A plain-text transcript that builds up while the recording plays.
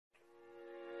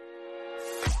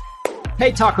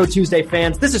Hey, Taco Tuesday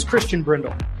fans, this is Christian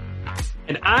Brindle.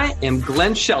 And I am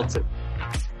Glenn Shelton.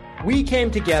 We came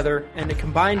together and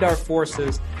combined our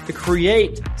forces to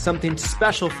create something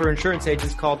special for insurance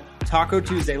agents called Taco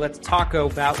Tuesday. Let's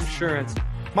taco about insurance.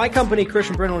 My company,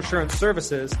 Christian Brindle Insurance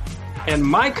Services, and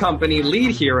my company, Lead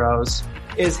Heroes,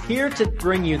 is here to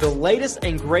bring you the latest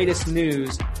and greatest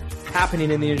news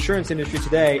happening in the insurance industry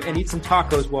today and eat some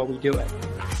tacos while we do it.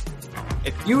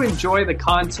 If you enjoy the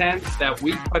content that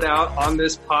we put out on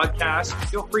this podcast,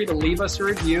 feel free to leave us a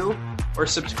review or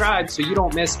subscribe so you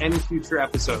don't miss any future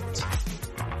episodes.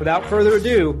 Without further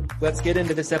ado, let's get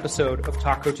into this episode of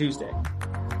Taco Tuesday.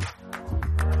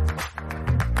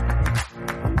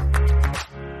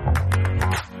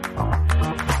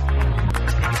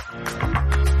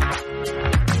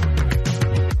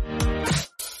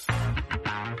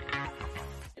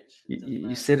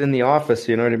 You sit in the office,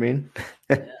 you know what I mean?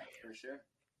 Yeah, for sure.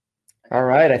 All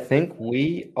right, I think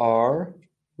we are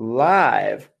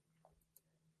live.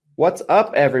 What's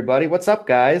up, everybody? What's up,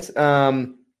 guys? Taco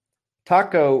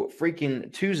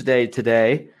freaking Tuesday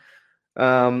today.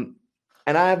 And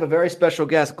I have a very special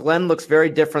guest. Glenn looks very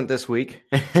different this week.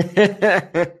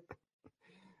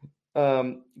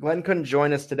 Glenn couldn't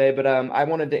join us today, but I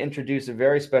wanted to introduce a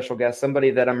very special guest,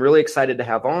 somebody that I'm really excited to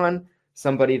have on,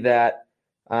 somebody that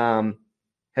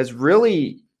has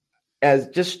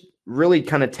really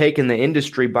kind of taken the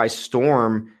industry by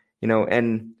storm,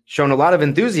 and shown a lot of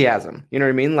enthusiasm. You know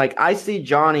what I mean? Like, I see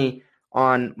Johnny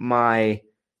on my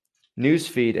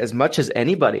newsfeed as much as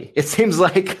anybody. It seems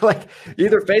like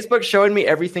either Facebook's showing me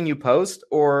everything you post,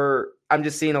 or I'm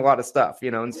just seeing a lot of stuff,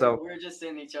 and so we're just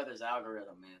in each other's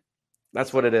algorithm, man.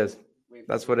 That's what it is.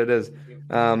 That's what it is.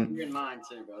 You're in mine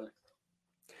too, brother.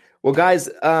 Well, guys,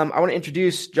 I want to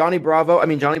introduce Johnny Brock,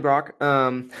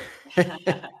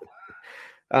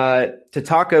 to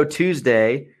Taco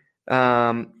Tuesday.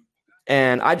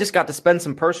 And I just got to spend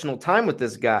some personal time with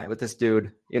this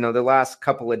dude, the last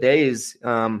couple of days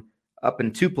up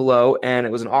in Tupelo, and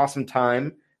it was an awesome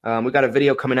time. We got a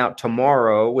video coming out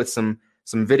tomorrow with some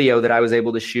video that I was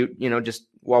able to shoot, just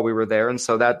while we were there. And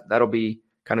so that'll be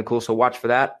kind of cool. So watch for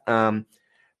that.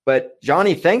 But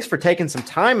Johnny, thanks for taking some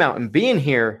time out and being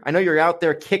here. I know you're out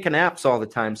there kicking apps all the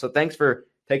time, so thanks for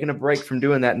taking a break from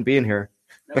doing that and being here.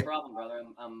 No problem, brother.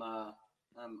 I'm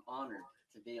honored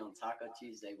to be on Taco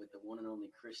Tuesday with the one and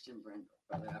only Christian Brindle.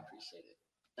 Brother, I appreciate it.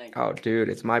 Thank you. Oh, dude,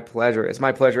 it's my pleasure. It's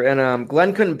my pleasure. And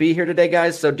Glenn couldn't be here today,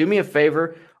 guys. So do me a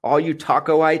favor, all you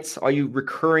tacoites, all you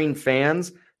recurring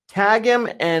fans, tag him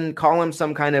and call him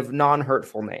some kind of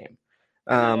non-hurtful name.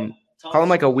 Call him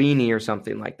like a weenie or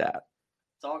something like that.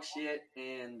 Talk shit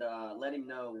and let him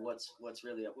know what's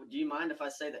really up. Do you mind if I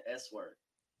say the S word?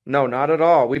 No, not at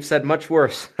all. We've said much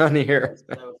worse on here.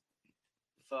 So,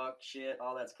 fuck, shit,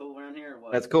 all that's cool around here? Or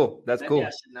what? That's cool. That's Maybe cool.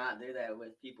 I should not do that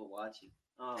with people watching.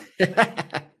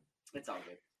 It's all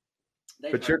good.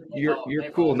 But you're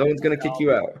cool. No one's gonna kick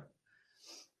you out.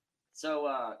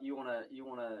 So you wanna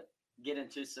get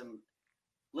into some?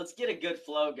 Let's get a good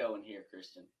flow going here,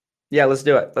 Christian. Yeah, let's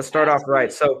do it. Let's start off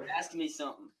right. So ask me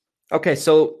something. Okay,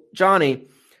 so Johnny,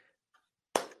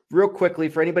 real quickly,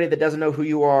 for anybody that doesn't know who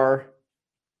you are,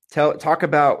 talk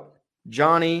about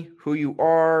Johnny, who you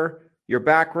are, your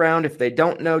background. If they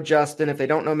don't know Justin, if they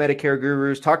don't know Medicare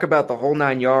Gurus, talk about the whole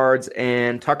 9 yards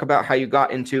and talk about how you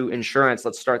got into insurance.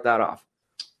 Let's start that off.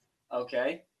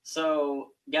 Okay,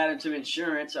 so got into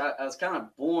insurance. I was kind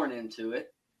of born into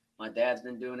it. My dad's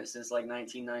been doing it since like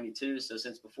 1992. So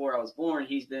since before I was born,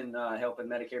 he's been helping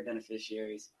Medicare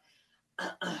beneficiaries.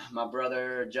 My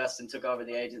brother Justin took over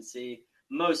the agency.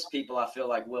 Most people, I feel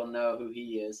like, will know who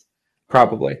he is.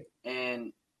 Probably.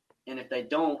 And if they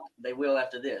don't, they will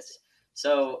after this.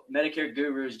 So Medicare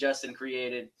Gurus, Justin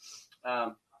created,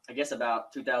 I guess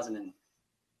about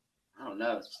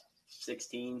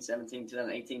 2016, 17,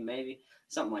 2018, maybe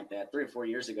something like that, 3 or 4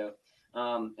 years ago.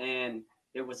 And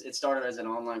it started as an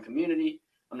online community.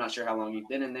 I'm not sure how long you've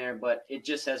been in there, but it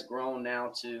just has grown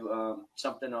now to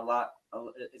something a lot.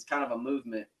 It's kind of a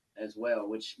movement as well,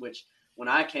 which when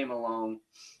I came along,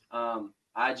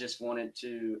 I just wanted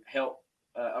to help.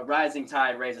 A rising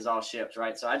tide raises all ships,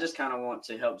 right? So I just kind of want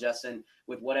to help Justin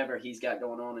with whatever he's got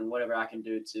going on and whatever I can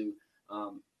do to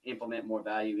implement more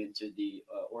value into the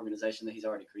organization that he's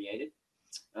already created.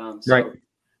 Right.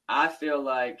 I feel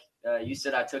like you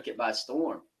said I took it by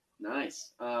storm.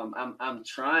 Nice. I'm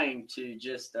trying to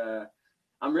just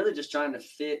I'm really just trying to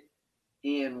fit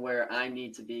in where I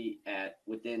need to be at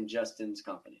within Justin's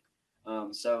company.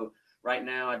 So right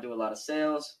now I do a lot of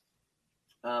sales.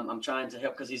 I'm trying to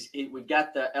help because we've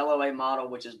got the LOA model,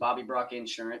 which is Bobby Brock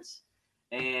Insurance,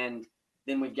 and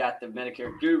then we've got the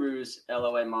Medicare Gurus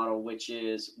LOA model, which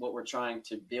is what we're trying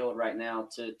to build right now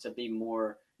to be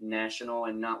more national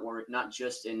and not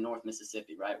just in North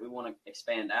Mississippi, right? We want to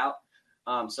expand out.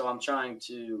 So I'm trying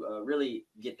to really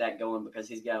get that going because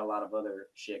he's got a lot of other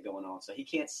shit going on. So he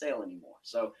can't sail anymore.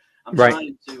 So I'm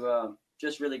trying to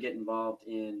just really get involved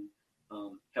in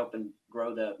helping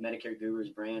grow the Medicare Gurus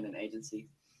brand and agency.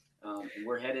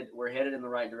 We're headed in the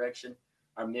right direction.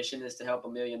 Our mission is to help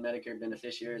 1 million Medicare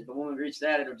beneficiaries. But when we reach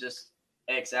that, it'll just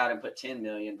X out and put 10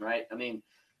 million, right? I mean,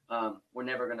 we're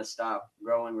never going to stop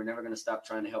growing. We're never going to stop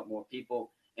trying to help more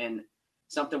people. And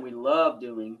something we love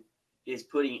doing is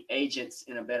putting agents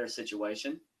in a better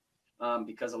situation,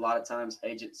 because a lot of times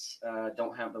agents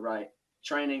don't have the right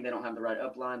training. They don't have the right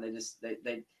upline.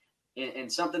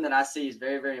 And something that I see is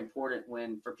very, very important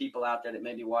for people out there that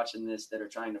may be watching this that are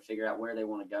trying to figure out where they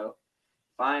want to go.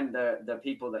 Find the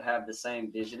people that have the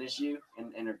same vision as you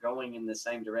and are going in the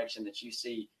same direction that you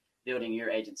see building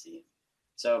your agency in.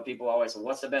 So people always say,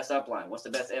 what's the best upline? What's the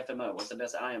best FMO? What's the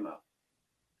best IMO?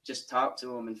 Just talk to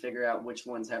them and figure out which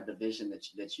ones have the vision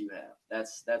that you have.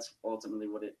 That's ultimately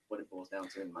what it boils down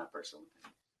to, in my personal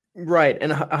opinion. Right.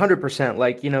 And 100%,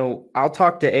 like, I'll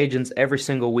talk to agents every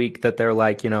single week that they're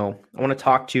like, I want to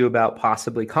talk to you about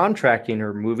possibly contracting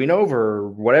or moving over or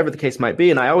whatever the case might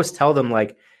be. And I always tell them,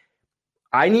 like,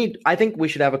 I think we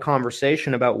should have a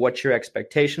conversation about what your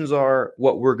expectations are,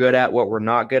 what we're good at, what we're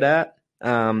not good at,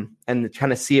 and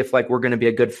kind of see if, like, we're going to be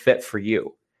a good fit for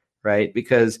you. Right.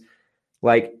 Because,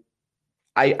 like,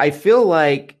 I feel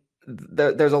like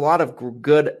there's a lot of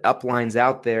good uplines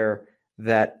out there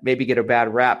that maybe get a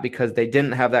bad rap because they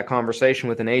didn't have that conversation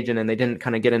with an agent and they didn't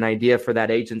kind of get an idea for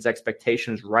that agent's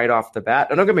expectations right off the bat.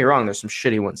 And don't get me wrong, there's some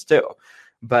shitty ones too.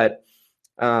 But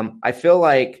I feel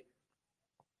like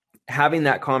having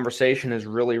that conversation is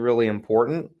really, really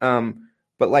important.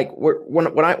 But like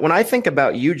when I think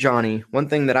about you, Johnny, one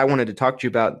thing that I wanted to talk to you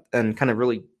about and kind of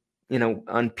really,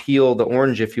 unpeel the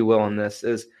orange, if you will, on this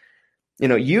is,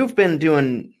 you've been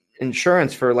doing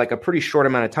insurance for like a pretty short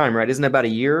amount of time, right? Isn't it about a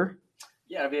year?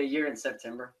 Yeah, it'll be a year in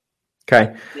September.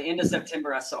 Okay. The end of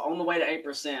September, on the way to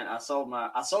 8%, I sold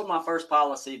my first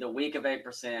policy the week of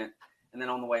 8%, and then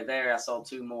on the way there, I sold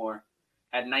 2 more.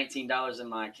 Had $19 in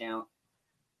my account,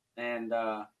 and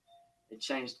it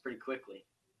changed pretty quickly.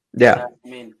 Yeah.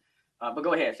 But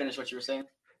go ahead, finish what you were saying.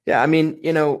 Yeah, I mean,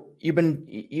 you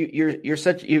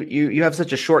have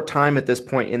such a short time at this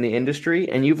point in the industry,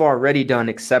 and you've already done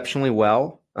exceptionally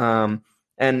well. And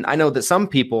I know that some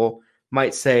people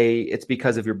might say it's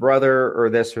because of your brother or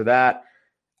this or that.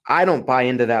 I don't buy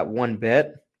into that one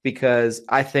bit, because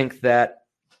I think that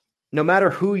no matter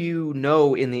who you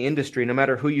know in the industry, no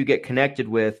matter who you get connected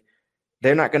with,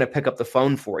 they're not going to pick up the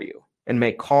phone for you and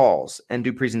make calls and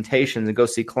do presentations and go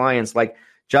see clients. Like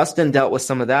Justin dealt with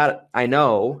some of that, I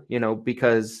know,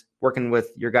 because working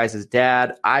with your guys'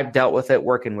 dad, I've dealt with it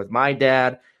working with my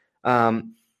dad.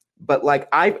 But like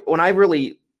when I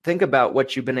really think about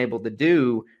what you've been able to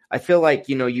do, I feel like,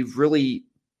 you've really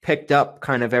picked up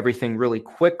kind of everything really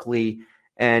quickly,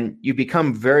 and you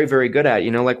become very, very good at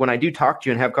it. Like when I do talk to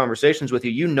you and have conversations with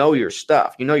you, your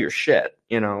stuff, your shit,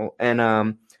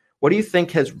 and what do you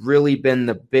think has really been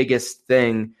the biggest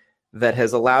thing that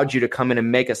has allowed you to come in and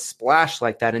make a splash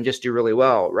like that and just do really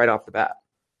well right off the bat?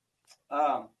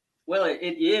 Well,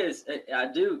 it is. I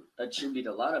do attribute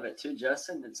a lot of it to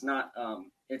Justin. It's not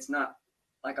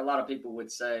like a lot of people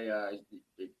would say,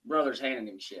 brother's handing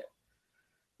him shit.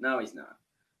 No, he's not.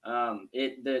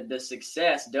 The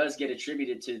success does get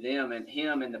attributed to them and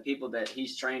him and the people that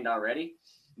he's trained already.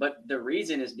 But the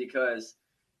reason is because,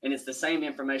 and it's the same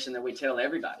information that we tell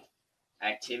everybody: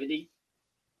 activity,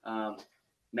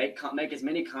 make as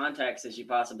many contacts as you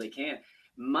possibly can.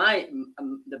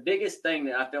 The biggest thing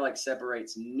that I feel like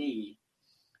separates me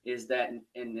is that,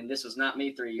 and this was not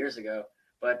me 3 years ago,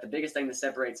 but the biggest thing that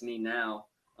separates me now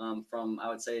from, I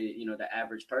would say, the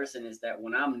average person, is that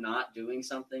when I'm not doing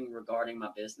something regarding my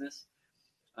business,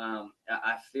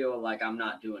 I feel like I'm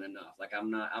not doing enough. Like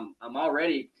I'm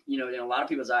already, in a lot of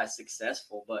people's eyes,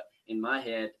 successful, but in my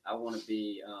head, I want to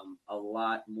be a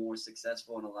lot more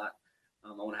successful and I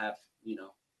want to have,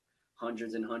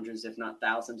 hundreds and hundreds, if not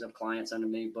thousands of clients under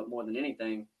me. But more than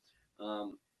anything,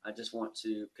 I just want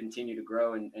to continue to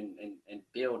grow and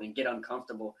build and get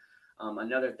uncomfortable.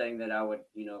 Another thing that I would,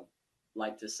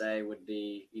 like to say would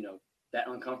be, that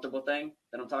uncomfortable thing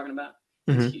that I'm talking about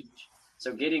is huge.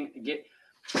 So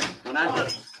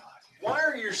why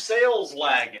are your sales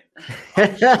lagging?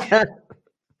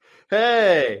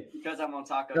 Hey, because I'm on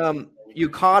Taco. You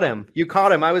caught him.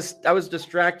 I was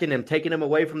distracting him, taking him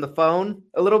away from the phone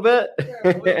a little bit.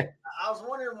 I was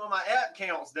wondering when my app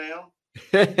counts down.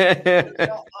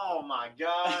 Oh my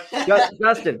gosh.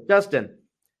 Justin,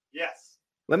 Yes.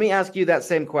 let me ask you that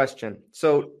same question.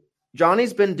 So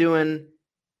Johnny's been doing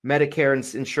Medicare and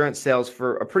insurance sales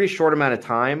for a pretty short amount of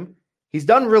time. He's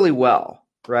done really well,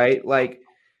 right? Like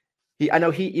I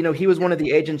know he was one of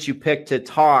the agents you picked to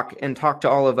talk to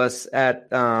all of us at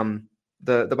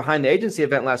the Behind the Agency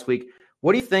event last week.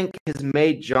 What do you think has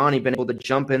made Johnny been able to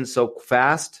jump in so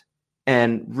fast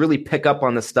and really pick up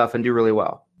on this stuff and do really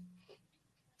well?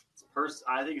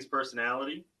 I think his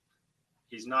personality.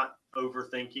 He's not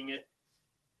overthinking it.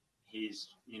 He's,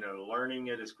 learning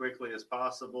it as quickly as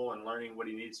possible and learning what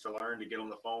he needs to learn to get on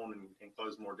the phone and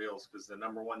close more deals. Because the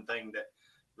number one thing that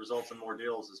results in more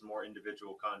deals is more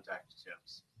individual contact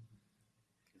attempts.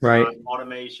 It's right. Not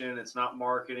automation. It's not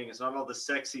marketing. It's not all the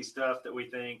sexy stuff that we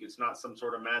think. It's not some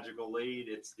sort of magical lead.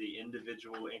 It's the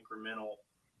individual incremental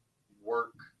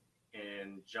work.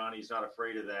 And Johnny's not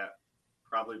afraid of that,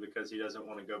 probably because he doesn't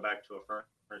want to go back to a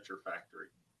furniture factory.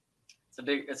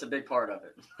 It's a big part of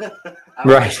it.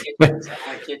 Right. I don't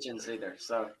like kitchens either.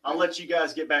 So I'll let you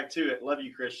guys get back to it. Love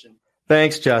you, Christian.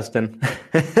 Thanks, Justin.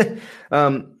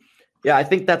 Yeah, I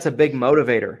think that's a big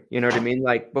motivator. You know what I mean?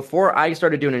 Like before I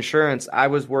started doing insurance, I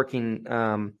was working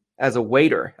as a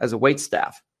wait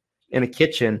staff in a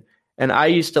kitchen. And I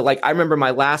used to I remember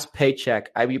my last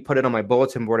paycheck, I put it on my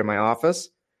bulletin board in my office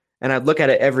and I'd look at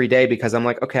it every day because I'm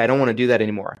like, okay, I don't want to do that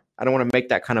anymore. I don't want to make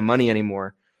that kind of money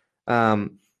anymore.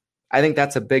 I think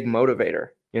that's a big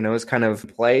motivator, is kind of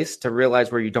place to realize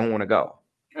where you don't want to go.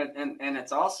 And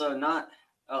it's also not,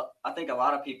 I think a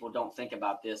lot of people don't think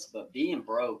about this, but being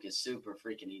broke is super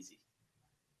freaking easy.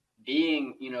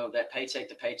 Being, that paycheck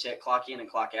to paycheck, clock in and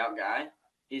clock out guy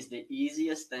is the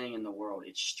easiest thing in the world.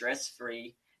 It's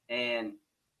stress-free, and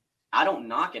I don't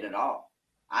knock it at all.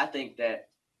 I think that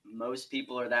most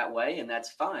people are that way, and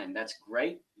that's fine. That's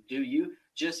great. Do you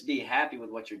just be happy with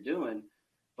what you're doing?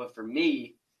 But for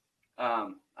me,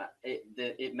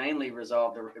 it mainly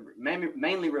revolved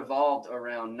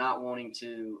around not wanting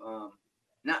to,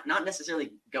 not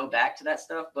necessarily go back to that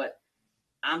stuff, but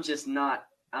I'm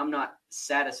not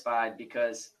satisfied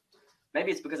because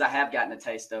maybe it's because I have gotten a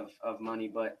taste of money,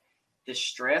 but the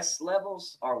stress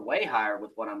levels are way higher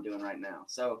with what I'm doing right now.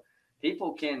 So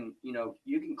people can, you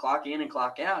can clock in and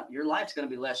clock out. Your life's going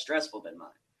to be less stressful than mine.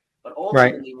 But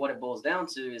ultimately what it boils down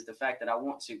to is the fact that I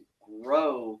want to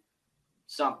grow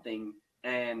something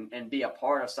and be a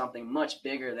part of something much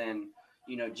bigger than,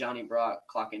 Johnny Brock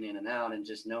clocking in and out and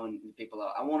just knowing people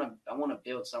out. I want to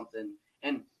build something.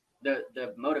 And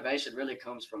the motivation really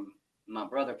comes from my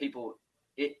brother. People,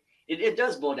 it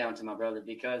does boil down to my brother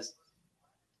because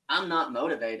I'm not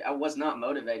motivated. I was not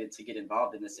motivated to get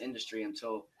involved in this industry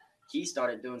until he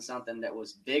started doing something that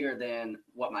was bigger than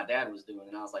what my dad was doing.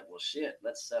 And I was like, well, shit,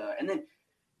 and then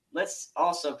let's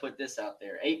also put this out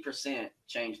there. 8%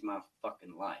 changed my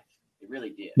fucking life. It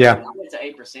really did. Yeah. When I went to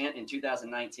 8% in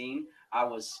 2019, I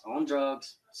was on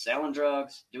drugs, selling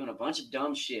drugs, doing a bunch of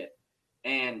dumb shit,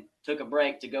 and took a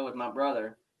break to go with my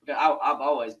brother.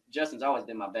 Because Justin's always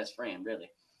been my best friend,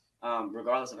 really,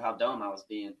 regardless of how dumb I was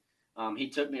being. He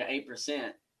took me to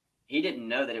 8%. He didn't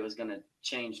know that it was going to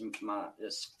change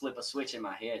flip a switch in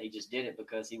my head. He just did it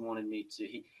because he wanted me to.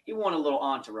 He wanted a little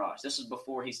entourage. This was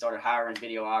before he started hiring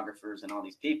videographers and all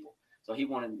these people. So he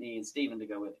wanted me and Steven to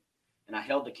go with him. And I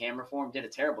held the camera for him, did a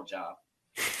terrible job.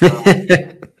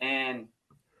 And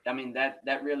I mean,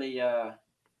 that really,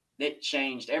 it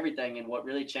changed everything. And what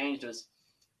really changed was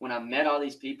when I met all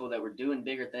these people that were doing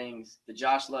bigger things, the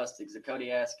Josh Lustigs, the Cody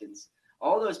Askins,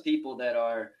 all those people that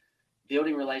are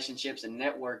building relationships and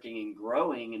networking and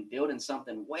growing and building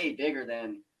something way bigger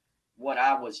than what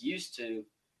I was used to.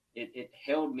 It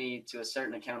held me to a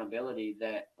certain accountability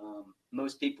that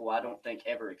most people I don't think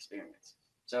ever experience.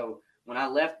 So when I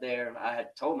left there, I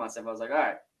had told myself, I was like, all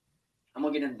right, I'm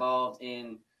going to get involved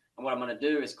in, and what I'm going to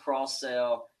do is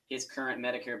cross-sell his current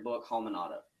Medicare book, Home and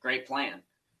Auto. Great plan.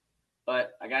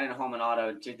 But I got into Home and Auto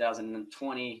in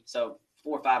 2020, so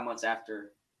 4 or 5 months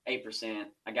after 8%,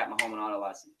 I got my Home and Auto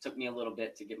license. It took me a little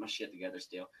bit to get my shit together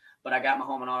still. But I got my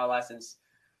Home and Auto license,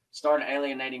 started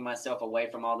alienating myself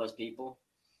away from all those people.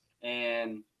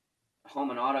 And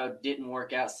Home and Auto didn't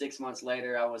work out. 6 months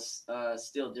later, I was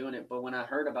still doing it. But when I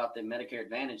heard about the Medicare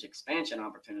Advantage expansion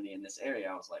opportunity in this area,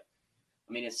 I was like,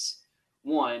 I mean, it's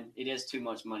one, it is too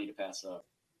much money to pass up.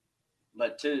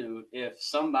 But two, if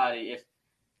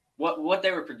what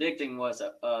they were predicting was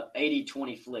a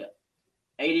 80-20 flip,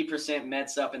 80%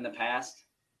 MedSup in the past,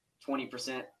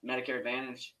 20% Medicare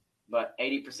Advantage, but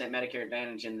 80% Medicare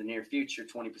Advantage in the near future,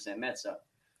 20% MedSup.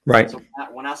 Right. So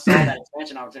when I saw that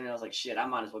expansion opportunity, I was like, shit, I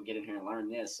might as well get in here and learn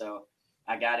this. So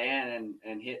I got in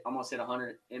and almost hit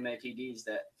 100 MAPDs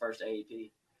that first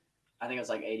AEP. I think it was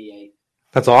like 88.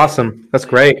 That's awesome. That's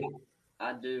great.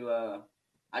 I do.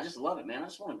 I just love it, man. I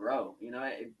just want to grow. You know,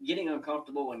 getting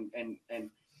uncomfortable and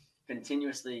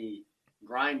continuously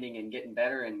grinding and getting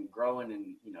better and growing,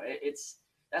 and you know,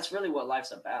 that's really what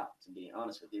life's about. To be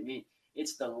honest with you, I mean,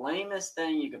 it's the lamest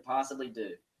thing you could possibly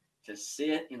do to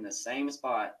sit in the same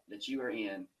spot that you are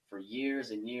in for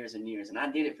years and years and years. And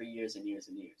I did it for years and years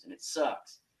and years, and it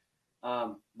sucks.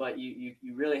 But you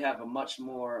really have a much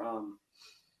more of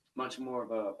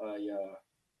a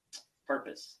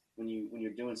purpose when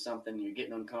you're doing something and you're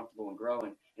getting uncomfortable and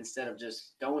growing instead of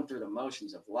just going through the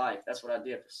motions of life. That's what I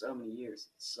did for so many years.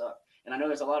 It sucked. And I know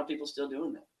there's a lot of people still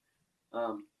doing that.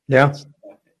 Yeah.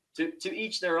 To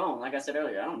each their own. Like I said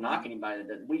earlier, I don't knock anybody.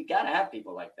 We got to have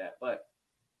people like that. But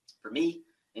for me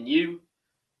and you,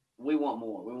 we want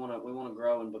more. We want to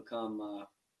grow and become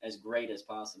as great as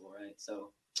possible, right?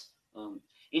 So,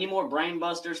 any more brain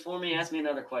busters for me? Ask me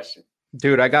another question.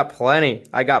 Dude, I got plenty.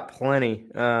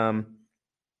 Hang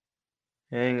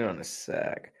on a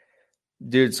sec.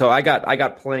 Dude, so I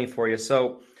got plenty for you.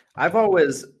 So I've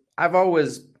always,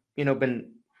 you know,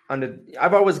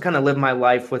 I've always kind of lived my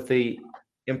life with the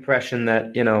impression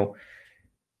that, you know,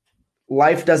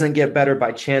 life doesn't get better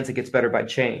by chance, it gets better by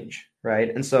change,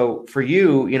 right? And so for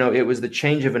you, you know, it was the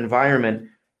change of environment.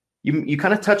 You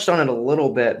kind of touched on it a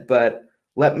little bit, but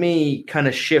let me kind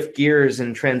of shift gears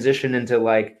and transition into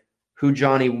like who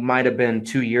Johnny might have been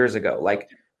 2 years ago. Like,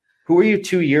 who were you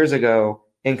 2 years ago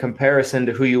in comparison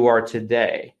to who you are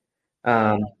today?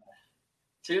 2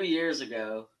 years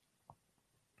ago,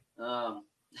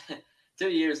 2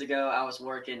 years ago, I was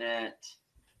working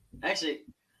actually,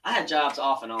 I had jobs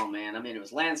off and on, man. I mean, it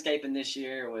was landscaping this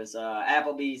year. It was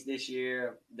Applebee's this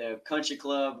year. The country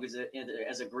club was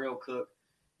as a grill cook.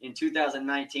 In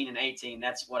 2019 and 18,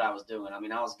 that's what I was doing. I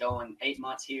mean, I was going 8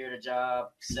 months here at a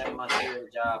job, 7 months here at a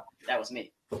job. That was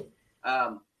me.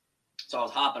 So I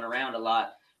was hopping around a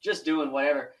lot, just doing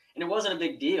whatever. And it wasn't a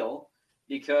big deal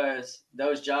because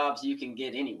those jobs you can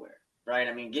get anywhere, right?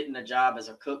 I mean, getting a job as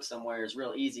a cook somewhere is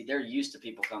real easy. They're used to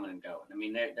people coming and going. I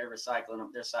mean, they're recycling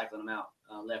them. They're cycling them out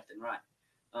left and right.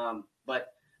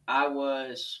 But I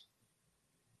was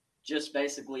just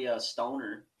basically a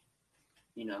stoner,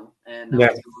 you know, and I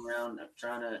was going around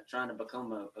trying to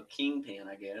become a kingpin,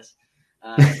 I guess.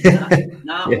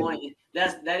 Wanting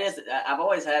I've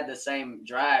always had the same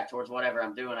drive towards whatever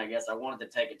I'm doing. I guess I wanted to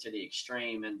take it to the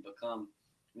extreme and become,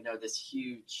 you know, this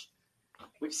huge,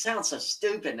 which sounds so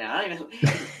stupid now. I don't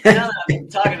even now that I'm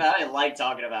talking about it, I didn't like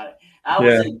talking about it. I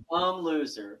was a dumb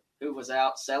loser who was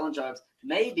out selling drugs.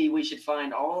 Maybe we should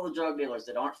find all the drug dealers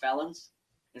that aren't felons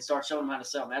and start showing them how to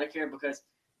sell Medicare, because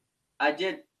I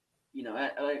did, you know,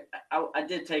 I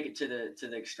did take it to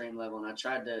the extreme level, and I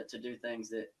tried to do things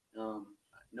that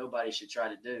nobody should try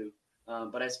to do.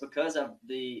 But it's because of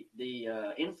the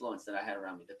influence that I had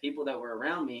around me. The people that were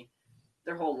around me,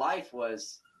 their whole life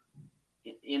was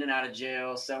in and out of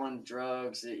jail, selling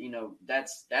drugs. You know,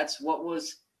 that's what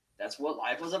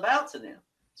life was about to them.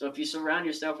 So if you surround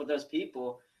yourself with those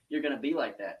people, you're going to be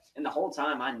like that. And the whole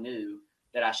time I knew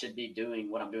that I should be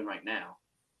doing what I'm doing right now.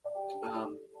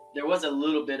 There was a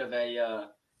little bit of a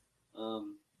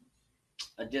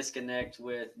disconnect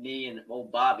with me and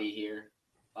old Bobby here,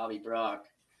 Bobby Brock.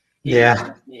 He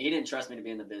didn't trust me to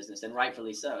be in the business, and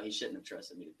rightfully so. He shouldn't have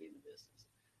trusted me to be in the business.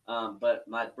 But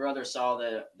my brother saw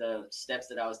the steps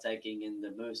that I was taking and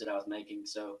the moves that I was making.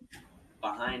 So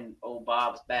behind old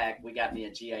Bob's back, we got me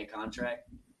a GA contract,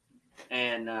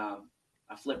 and I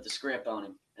flipped the script on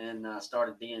him and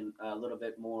started being a little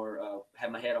bit more,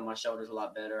 had my head on my shoulders a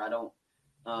lot better. I don't,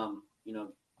 you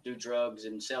know, do drugs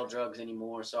and sell drugs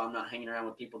anymore. So I'm not hanging around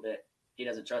with people that he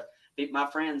doesn't trust. My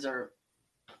friends are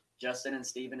Justin and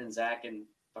Steven and Zach and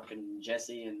fucking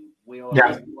Jesse and Will.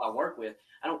 Yeah. People I work with.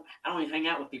 I don't even hang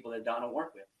out with people that I don't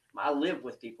work with. I live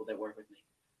with people that work with me.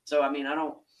 So, I mean,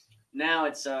 now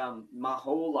it's, my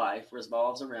whole life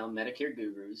revolves around Medicare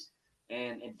gurus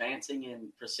and advancing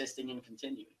and persisting and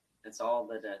continuing. That's all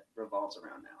that revolves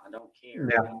around now. I don't care.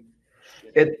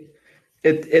 Yeah.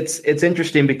 It's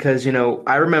interesting because, you know,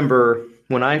 I remember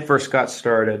when I first got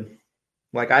started,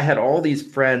 like I had all these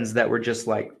friends that were just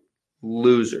like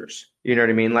losers, you know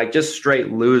what I mean? Like just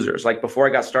straight losers. Like before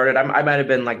I got started, I might've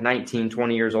been like 19,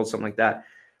 20 years old, something like that.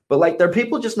 But like they're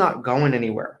people just not going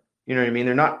anywhere. You know what I mean?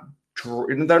 They're not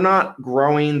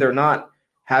growing. They're not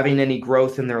having any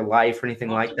growth in their life or anything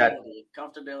like that.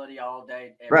 Comfortability all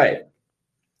day. Right. Day.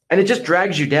 And it just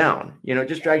drags you down, you know, it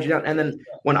just drags you down. And then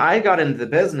when I got into the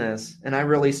business and I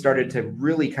really started to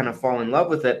really kind of fall in love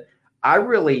with it, I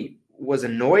really was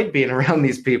annoyed being around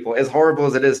these people, as horrible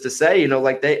as it is to say,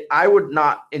 like I would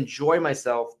not enjoy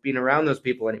myself being around those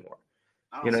people anymore.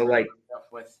 I don't surround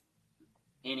myself with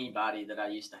anybody that I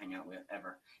used to hang out with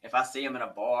ever. If I see them in a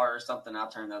bar or something, I'll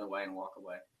turn the other way and walk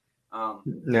away.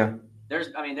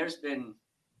 There's been,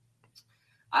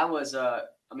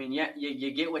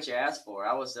 you get what you ask for.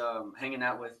 I was hanging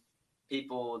out with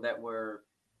people that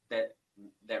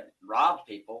robbed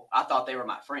people. I thought they were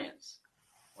my friends.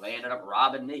 Well, they ended up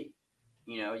robbing me.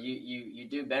 You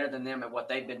do better than them at what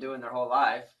they've been doing their whole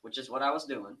life, which is what I was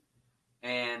doing.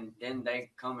 And then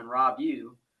they come and rob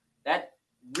you. That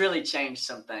really changed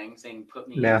some things and put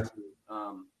me into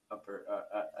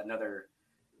another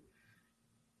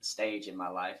stage in my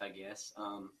life, I guess.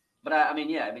 But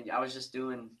I was just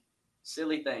doing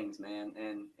silly things, man.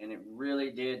 And it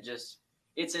really did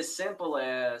it's as simple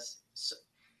as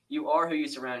you are who you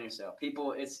surround yourself.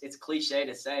 People, it's cliche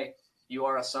to say you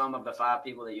are a sum of the 5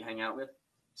 people that you hang out with.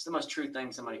 It's the most true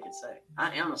thing somebody could say.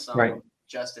 I am a sum of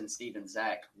Justin, Steven,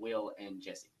 Zach, Will, and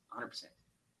Jesse. 100%.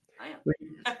 I am.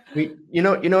 You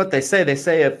know what they say? They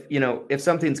say if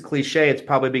something's cliche, it's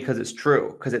probably because it's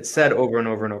true, because it's said over and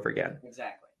over and over again.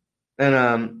 Exactly.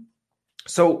 And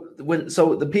so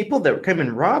the people that came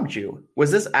and robbed you,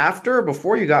 was this after or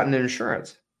before you got into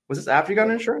insurance? Was this after you got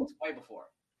into insurance? Way before.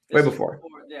 Way before.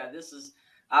 Yeah,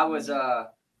 I was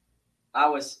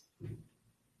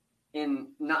in.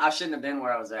 No, I shouldn't have been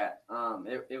where I was at.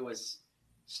 It was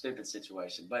a stupid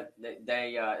situation, but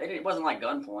it wasn't like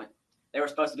gunpoint. They were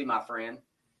supposed to be my friend,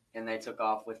 and they took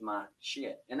off with my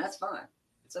shit, and that's fine.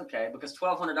 It's okay because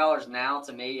 $1,200 now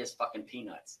to me is fucking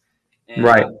peanuts. And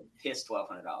right. I'm pissed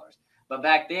 $1,200, but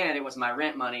back then it was my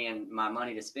rent money and my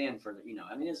money to spend for it's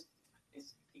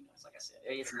peanuts. Like I said,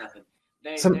 it's nothing.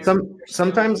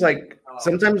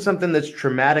 Sometimes something that's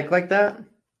traumatic like that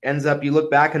ends up, you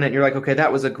look back on it and you're like, okay, that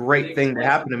was a great thing that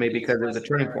happened to me because it was a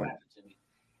turning point.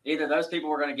 Either those people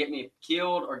were going to get me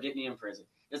killed or get me in prison.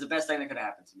 It was the best thing that could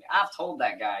happen to me. I've told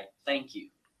that guy, thank you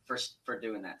for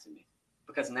doing that to me,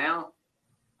 because now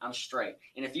I'm straight.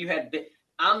 And if you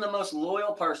I'm the most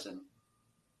loyal person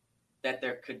that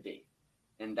there could be.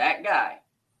 And that guy,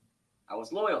 I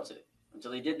was loyal to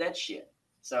until he did that shit.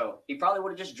 So he probably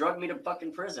would have just drugged me to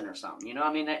fucking prison or something.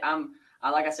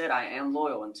 Like I said, I am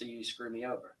loyal until you screw me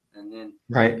over. And then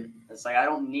it's like, I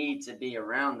don't need to be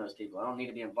around those people. I don't need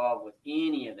to be involved with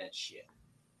any of that shit.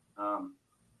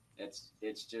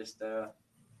 It's just,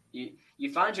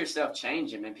 you find yourself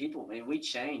changing, man. We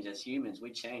change as humans.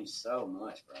 We change so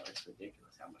much, bro. It's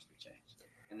ridiculous how much we change.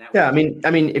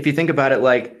 And if you think about it,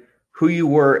 like who you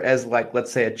were as, like,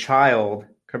 let's say a child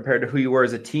compared to who you were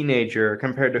as a teenager,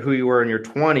 compared to who you were in your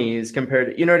 20s,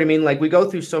 compared to, you know what I mean? Like we go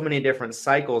through so many different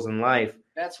cycles in life.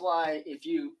 That's why if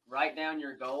you write down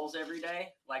your goals every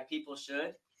day, like people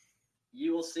should,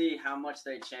 you will see how much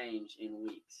they change in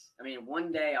weeks. I mean,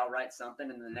 one day I'll write something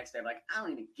and the next day I'm like, I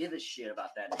don't even give a shit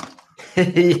about that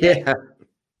anymore. Yeah.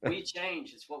 We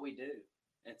change. It's what we do.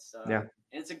 It's and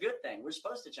it's a good thing. We're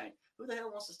supposed to change. Who the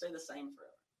hell wants to stay the same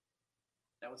forever?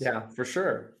 For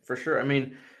sure. I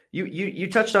mean, you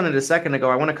touched on it a second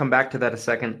ago. I want to come back to that a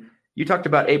second. You talked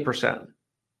about 8%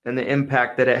 and the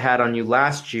impact that it had on you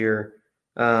last year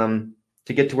to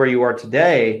get to where you are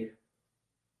today.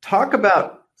 Talk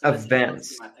about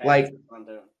events. Like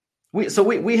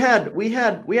we had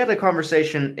a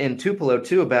conversation in Tupelo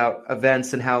too about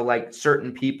events and how like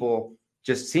certain people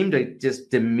just seem to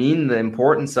just demean the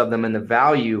importance of them and the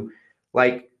value.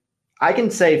 Like I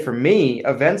can say for me,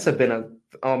 events have been an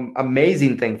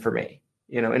amazing thing for me,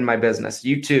 in my business.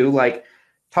 You too, like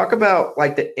talk about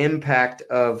like the impact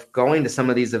of going to some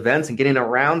of these events and getting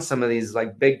around some of these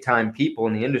like big time people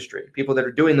in the industry, people that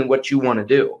are doing what you want to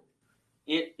do.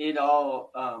 It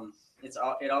all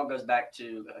goes back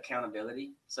to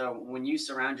accountability. So when you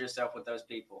surround yourself with those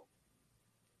people,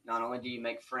 not only do you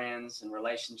make friends and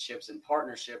relationships and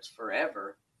partnerships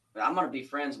forever, but I'm going to be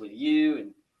friends with you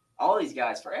and all these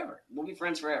guys forever. We'll be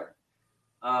friends forever.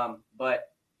 But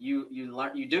you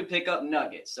learn, you do pick up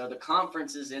nuggets. So the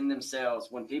conferences in themselves,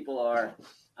 when people are,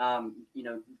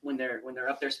 when they're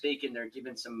up there speaking, they're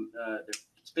giving they're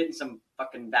spitting some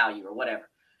fucking value or whatever.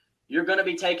 You're going to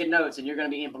be taking notes and you're going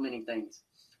to be implementing things.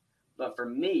 But for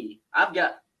me, I've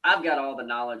got all the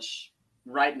knowledge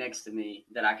right next to me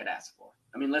that I could ask for.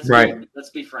 I mean, let's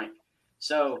be frank.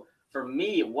 So for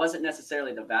me, it wasn't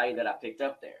necessarily the value that I picked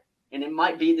up there. And it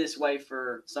might be this way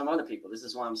for some other people. This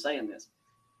is why I'm saying this.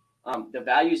 The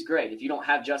value is great. If you don't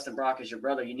have Justin Brock as your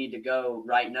brother, you need to go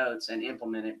write notes and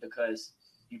implement it because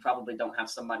you probably don't have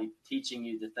somebody teaching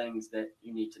you the things that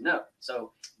you need to know.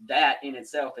 So that in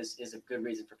itself is a good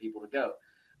reason for people to go.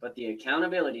 but the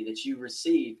accountability that you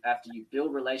receive after you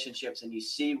build relationships and you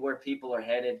see where people are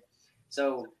headed.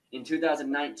 So in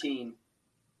 2019,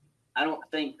 I don't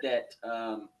think that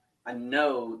I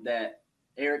know that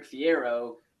Eric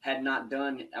Fierro had not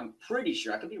done, I'm pretty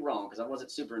sure, I could be wrong because I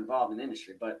wasn't super involved in the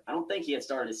industry, but I don't think he had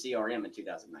started a CRM in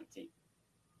 2019.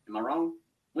 Am I wrong?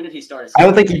 When did he start a CRM? I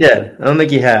don't think he did. I don't think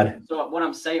he had. So what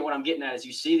I'm getting at is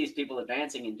you see these people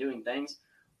advancing and doing things.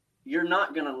 You're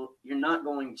not going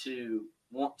to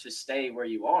want to stay where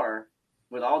you are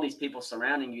with all these people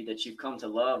surrounding you that you've come to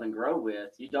love and grow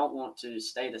with. You don't want to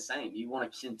stay the same. You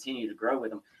want to continue to grow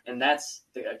with them. And that's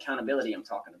the accountability I'm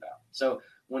talking about. So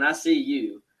when I see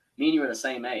you, me and you are the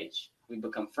same age. We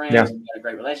become friends. Yeah. We got a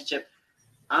great relationship.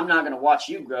 I'm not going to watch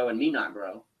you grow and me not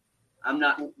grow.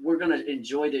 We're going to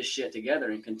enjoy this shit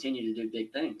together and continue to do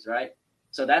big things, right?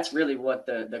 So that's really what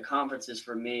the conferences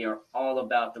for me are all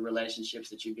about, the relationships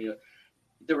that you build.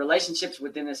 The relationships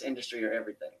within this industry are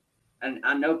everything. And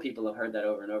I know people have heard that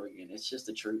over and over again. It's just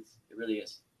the truth. It really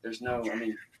is. There's no, I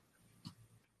mean.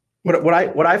 What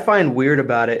I find weird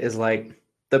about it is like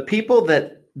the people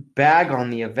that bag on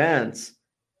the events,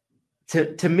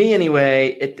 to me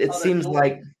anyway, it seems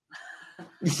like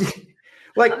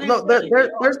like, I mean, no,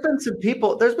 there's been some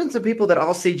people that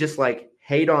I'll see just like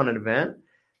hate on an event.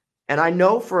 And I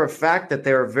know for a fact that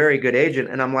they're a very good agent.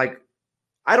 And I'm like,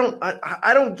 I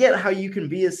don't get how you can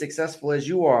be as successful as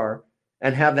you are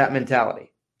and have that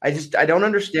mentality. I don't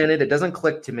understand it. It doesn't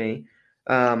click to me.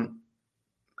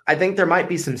 I think there might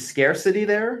be some scarcity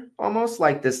there, almost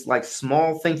like this, like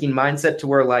small thinking mindset to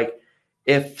where like,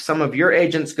 if some of your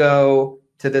agents go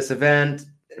to this event,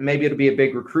 maybe it'll be a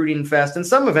big recruiting fest. And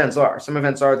some events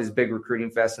are these big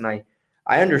recruiting fests. And I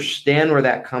understand where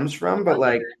that comes from, but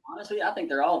like, honestly, I think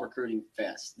they're all recruiting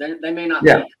fests. They may not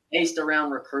be based around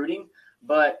recruiting,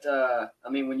 but I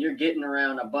mean, when you're getting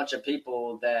around a bunch of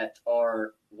people that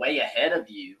are way ahead of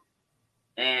you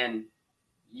and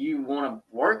you want to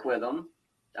work with them,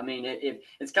 I mean,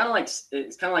 it's kind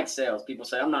of like sales. People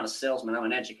say, I'm not a salesman, I'm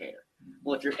an educator.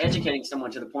 Well, if you're educating someone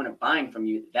to the point of buying from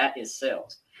you, that is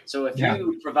sales. So if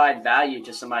you provide value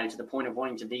to somebody to the point of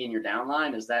wanting to be in your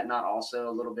downline, is that not also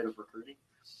a little bit of recruiting?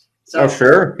 So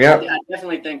sure. Yeah. I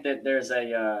definitely think that there's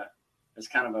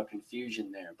kind of a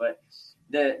confusion there, but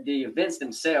the events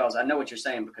themselves, I know what you're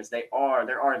saying, because there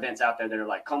are events out there that are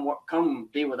like, come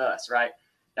be with us. Right.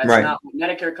 That's not what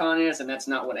Medicare Con is. And that's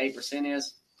not what 8%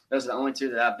 is. Those are the only two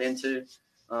that I've been to.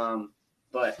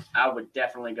 But I would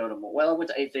definitely go to more. Well, I went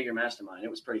to 8-Figure Mastermind. It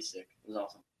was pretty sick. It was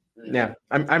awesome. Really yeah.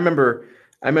 I remember,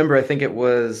 I think it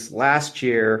was last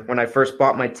year when I first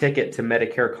bought my ticket to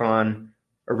Medicare Con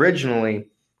originally,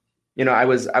 you know, I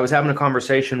was having a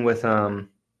conversation with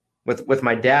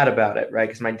my dad about it, right?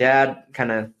 Because my dad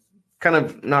kind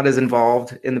of not as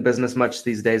involved in the business much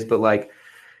these days, but like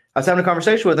I was having a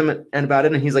conversation with him and about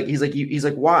it, and he's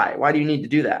like, why do you need to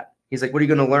do that? He's like, what are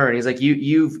you going to learn? He's like,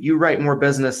 you write more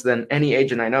business than any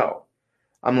agent I know.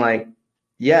 I'm like,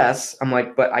 yes. I'm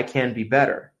like, but I can be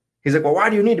better. He's like, well, why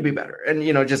do you need to be better? And,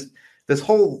 you know, just this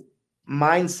whole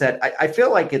mindset, I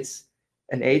feel like it's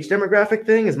an age demographic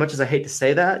thing, as much as I hate to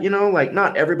say that, you know, like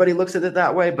not everybody looks at it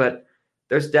that way, but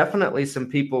there's definitely some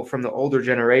people from the older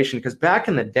generation. Because back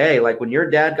in the day, like when your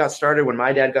dad got started, when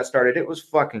my dad got started, it was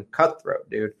fucking cutthroat,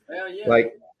 dude. Well, yeah,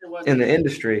 like in the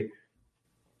industry.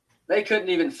 They couldn't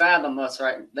even fathom us,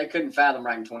 right? They couldn't fathom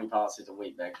writing 20 policies a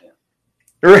week back then.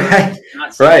 Right.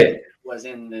 Right.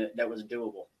 That was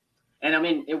doable. And I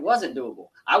mean, it wasn't doable.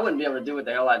 I wouldn't be able to do what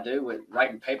the hell I do with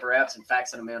writing paper apps and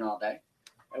faxing them in all day.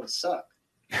 It would suck.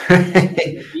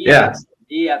 Yeah.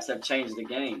 E-apps have changed the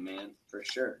game, man, for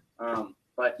sure.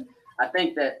 But I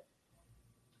think that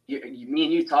me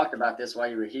and you talked about this while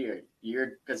you were here.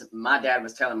 Because my dad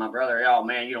was telling my brother, oh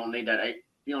man, you don't need that.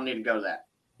 You don't need to go to that.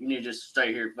 You need to just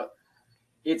stay here. But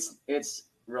it's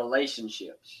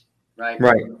relationships, right?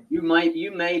 Right. You may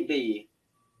be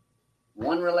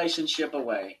one relationship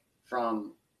away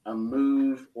from a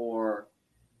move or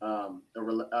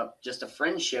just a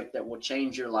friendship that will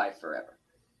change your life forever.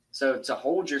 So to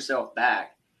hold yourself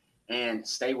back and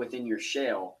stay within your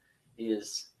shell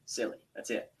is silly.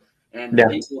 That's it. And the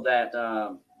people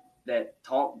that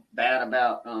talk bad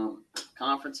about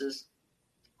conferences,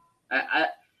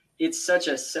 it's such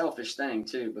a selfish thing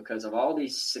too, because of all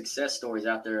these success stories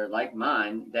out there like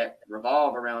mine that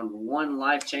revolve around one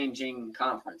life-changing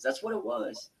conference. That's what it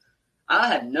was. I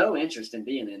had no interest in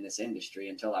being in this industry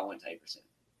until I went to 8%.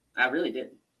 I really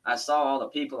didn't. I saw all the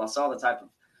people. I saw the type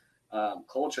of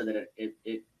culture that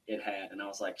it had, and I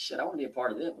was like, shit, I want to be a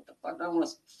part of it. What the fuck? I don't want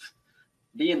to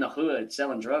be in the hood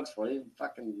selling drugs for you.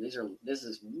 This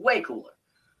is way cooler.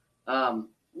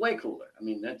 way cooler. I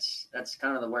mean, that's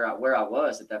kind of where I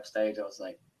was at that stage. I was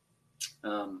like,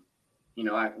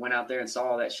 I went out there and saw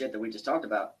all that shit that we just talked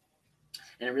about,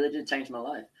 and it really did change my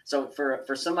life. So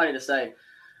for somebody to say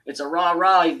it's a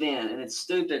rah-rah event and it's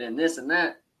stupid and this and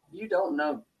that, you don't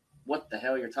know what the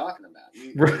hell you're talking about.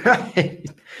 Right.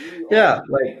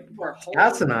 Like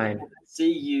asinine.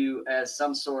 See you as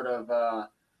some sort of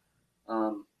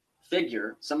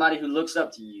figure, somebody who looks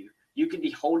up to you. You could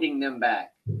be holding them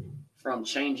back from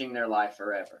changing their life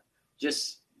forever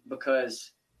just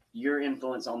because your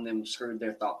influence on them screwed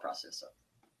their thought process up.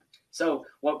 So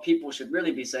what people should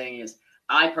really be saying is,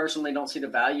 I personally don't see the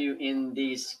value in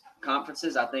these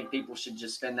conferences. I think people should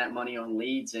just spend that money on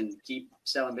leads and keep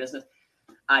selling business.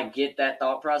 I get that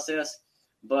thought process,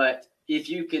 but if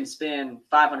you can spend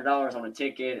 $500 on a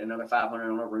ticket, another $500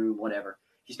 on a room, whatever,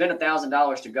 if you spend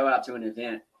 $1,000 to go out to an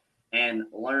event and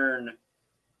learn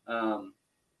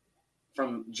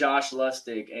from Josh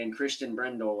Lustig and Christian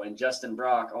Brindle and Justin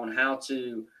Brock on how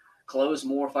to close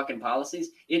more fucking policies,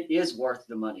 it is worth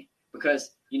the money,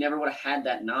 because you never would have had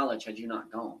that knowledge had you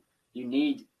not gone. You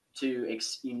need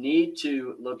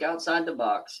to look outside the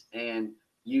box and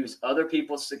use other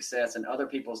people's success and other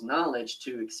people's knowledge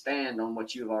to expand on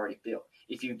what you've already built.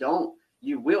 If you don't,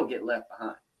 you will get left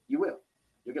behind. You'll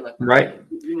get left behind.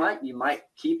 Right. You might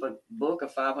keep a book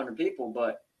of 500 people,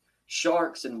 but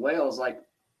sharks and whales like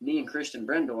me and Christian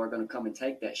Brindle are going to come and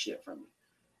take that shit from you,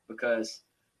 because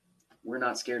we're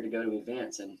not scared to go to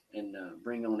events and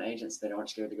bring on agents that aren't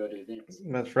scared to go to events.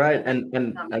 That's right.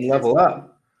 And level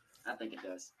up. I think it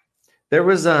does. There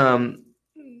was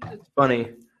it's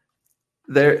funny.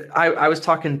 I was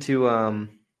talking to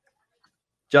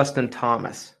Justin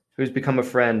Thomas, who's become a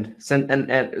friend since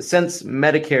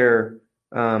Medicare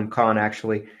Con,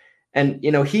 actually. And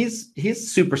he's a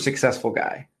super successful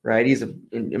guy, right? He's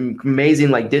an amazing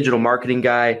like digital marketing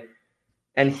guy.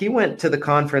 And he went to the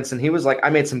conference and he was like, I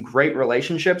made some great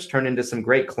relationships, turned into some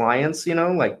great clients,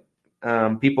 like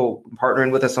people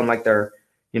partnering with us on like their,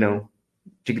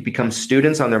 to become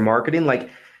students on their marketing. Like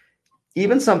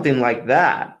even something like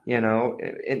that,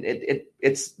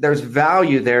 it's there's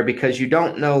value there, because you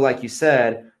don't know, like you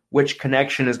said, which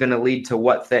connection is going to lead to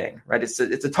what thing, right? It's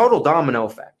a total domino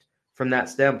effect from that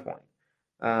standpoint.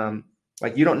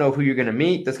 Like you don't know who you're going to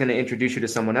meet that's going to introduce you to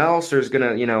someone else, or is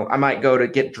going to, I might go to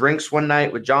get drinks one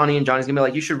night with Johnny, and Johnny's going to be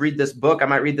like, you should read this book. I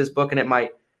might read this book and it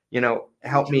might,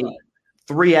 help me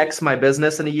 3x my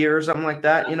business in a year or something like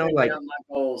that. Like my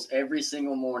goals every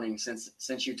single morning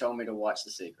since you told me to watch The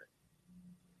Secret,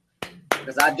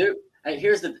 because I do. Hey,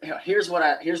 here's what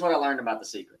I learned about The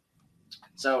Secret.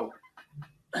 So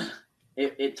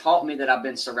it taught me that I've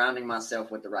been surrounding myself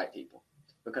with the right people,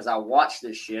 because I watch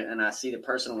this shit and I see the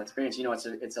personal experience.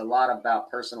 It's a lot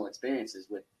about personal experiences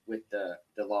with the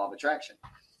law of attraction.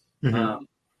 Mm-hmm.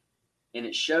 And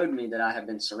it showed me that I have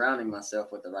been surrounding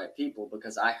myself with the right people,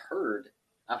 because I've heard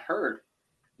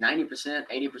 90%,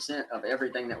 80% of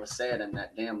everything that was said in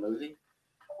that damn movie.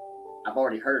 I've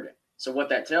already heard it. So what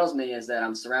that tells me is that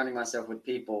I'm surrounding myself with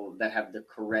people that have the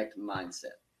correct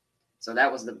mindset. So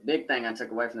that was the big thing I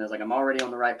took away from this. Like, I'm already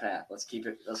on the right path. Let's keep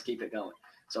it going.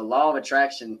 So law of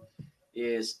attraction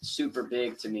is super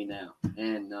big to me now,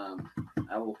 and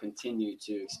I will continue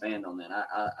to expand on that.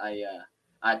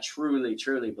 I truly,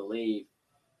 truly believe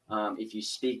if you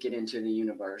speak it into the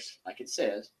universe, like it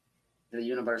says, the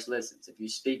universe listens. If you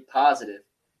speak positive,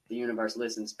 the universe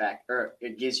listens back, or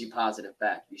it gives you positive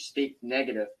back. You speak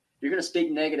negative, you're going to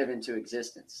speak negative into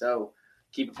existence. So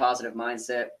keep a positive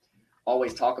mindset.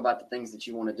 Always talk about the things that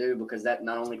you want to do, because that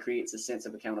not only creates a sense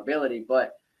of accountability,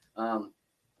 but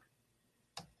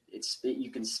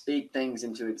you can speak things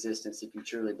into existence if you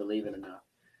truly believe it enough.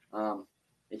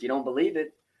 If you don't believe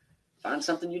it, find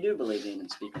something you do believe in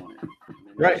and speak on it.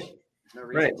 Right.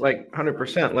 Right. Like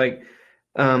 100%. Like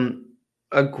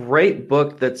a great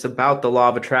book that's about the law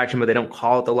of attraction, but they don't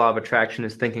call it the law of attraction,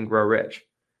 is Think and Grow Rich.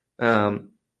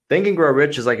 Think and Grow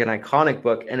Rich is like an iconic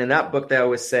book. And in that book, they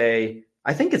always say,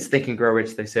 I think it's Think and Grow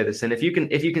Rich, they say this. And if you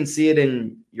can see it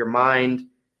in your mind,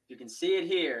 you can see it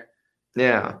here.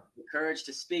 Yeah. The courage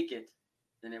to speak it,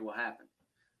 then it will happen.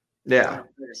 Yeah.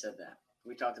 Peter said that.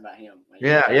 We talked about him.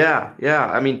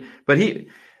 Yeah. I mean, but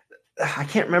I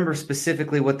can't remember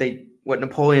specifically what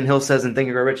Napoleon Hill says in Think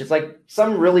and Grow Rich. It's like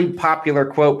some really popular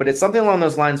quote, but it's something along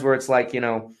those lines where it's like,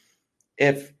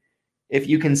 if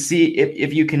you can see,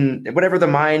 if you can, whatever the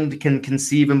mind can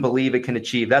conceive and believe, it can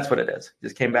achieve. That's what it is. It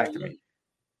just came back to me.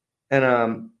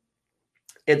 And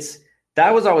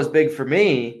that was always big for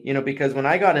me, because when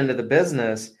I got into the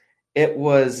business, it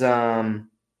was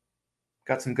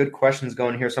got some good questions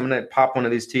going here. So I'm going to pop one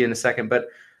of these to you in a second. But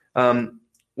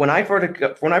when I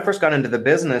first got into the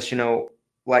business,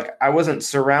 like I wasn't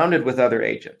surrounded with other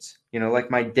agents. Like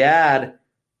my dad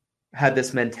had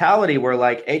this mentality where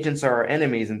like agents are our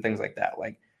enemies and things like that.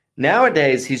 Like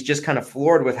nowadays, he's just kind of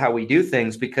floored with how we do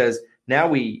things, because now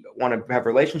we want to have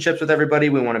relationships with everybody.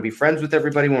 We want to be friends with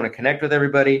everybody. We want to connect with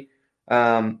everybody.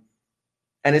 And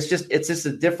it's just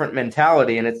a different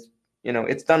mentality. And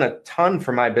it's done a ton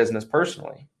for my business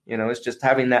personally. It's just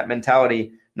having that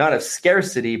mentality, not of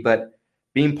scarcity, but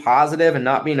being positive and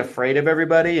not being afraid of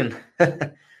everybody, and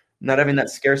not having that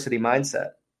scarcity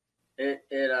mindset.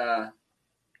 I'm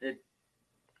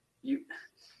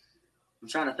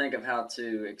trying to think of how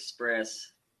to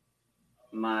express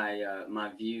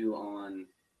my view on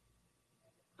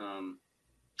my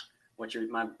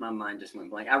mind just went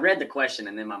blank. I read the question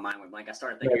and then my mind went blank. I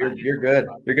started thinking. No, you're good.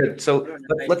 You're good. So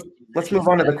let's move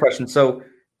on to the question. So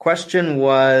question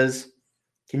was,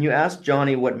 can you ask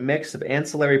Johnny what mix of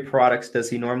ancillary products does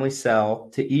he normally sell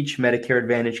to each Medicare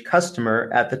Advantage customer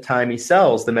at the time he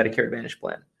sells the Medicare Advantage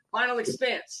plan? Final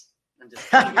expense. I'm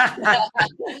just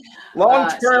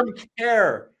long-term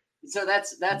care. So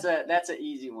that's an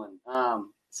easy one.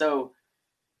 So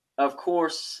of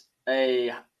course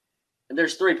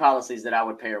there's 3 policies that I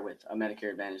would pair with a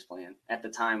Medicare Advantage plan at the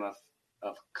time of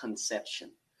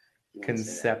conception.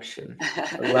 Conception.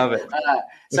 I love it.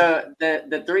 So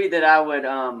the three that I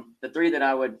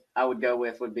would go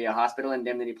with would be a hospital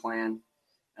indemnity plan.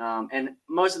 And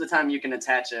most of the time you can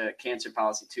attach a cancer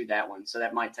policy to that one. So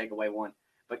that might take away one,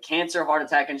 but cancer, heart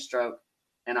attack, and stroke,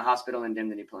 and a hospital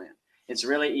indemnity plan. It's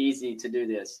really easy to do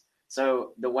this.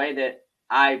 So the way that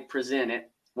I present it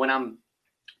when I'm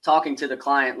talking to the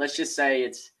client, let's just say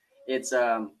it's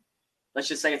a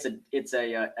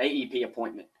AEP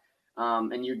appointment.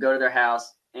 And you go to their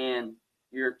house and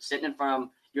you're sitting in front of them,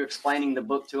 you're explaining the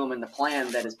book to them and the plan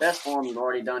that is best for them. You've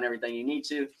already done everything you need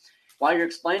to. While you're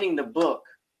explaining the book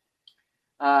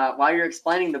to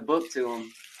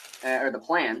them, or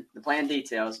the plan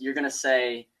details, you're going to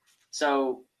say,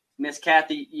 so Miss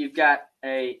Kathy, you've got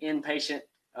a inpatient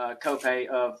copay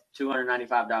of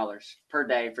 $295 per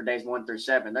day for days 1 through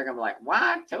 7. They're going to be like,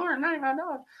 why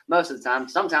 $295? Most of the time.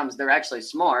 Sometimes they're actually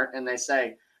smart and they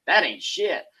say, that ain't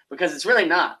shit. Because it's really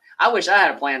not. I wish I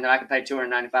had a plan that I could pay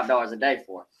 $295 a day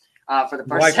for the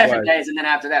first 7 days, and then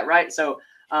after that, right? So,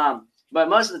 but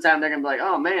most of the time they're gonna be like,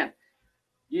 "Oh man,"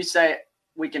 you say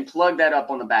we can plug that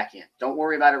up on the back end. Don't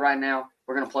worry about it right now.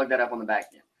 We're gonna plug that up on the back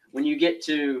end. When you get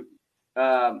to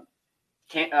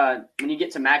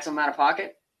maximum out of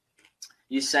pocket,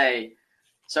 you say,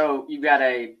 so you've got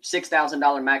a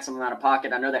 $6,000 maximum out of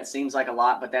pocket. I know that seems like a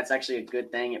lot, but that's actually a good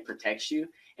thing. It protects you.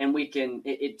 And we can,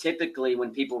 it typically,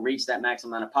 when people reach that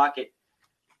maximum out of pocket,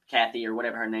 Kathy or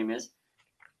whatever her name is,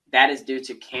 that is due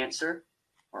to cancer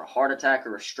or a heart attack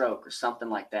or a stroke or something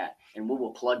like that. And we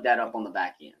will plug that up on the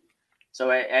back end.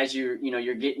 So as you're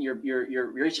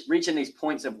reaching these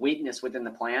points of weakness within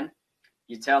the plan,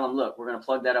 you tell them, look, we're going to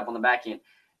plug that up on the back end.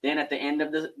 Then at the end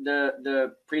of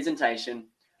the presentation,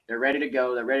 they're ready to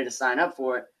go. They're ready to sign up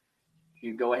for it.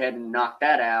 You go ahead and knock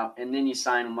that out, and then you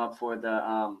sign them up for the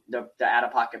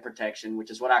out-of-pocket protection,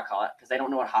 which is what I call it, because they don't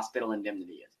know what hospital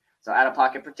indemnity is. So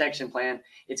out-of-pocket protection plan,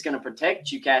 it's going to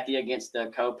protect you, Kathy, against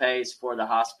the co-pays for the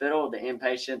hospital, the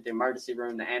inpatient, the emergency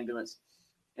room, the ambulance.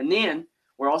 And then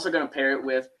we're also going to pair it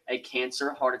with a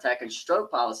cancer, heart attack, and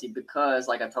stroke policy because,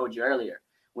 like I told you earlier,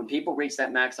 when people reach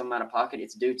that maximum out-of-pocket,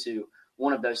 it's due to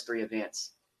one of those 3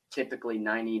 events, typically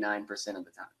 99% of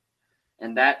the time.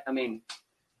 And that, I mean,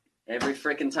 every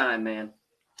freaking time, man,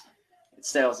 it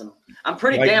sells them. I'm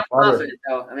pretty damn confident,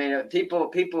 though. I mean,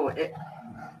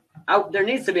 there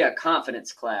needs to be a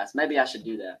confidence class. Maybe I should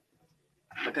do that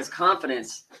because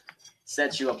confidence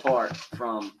sets you apart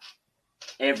from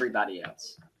everybody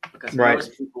else. Because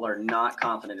most people are not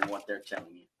confident in what they're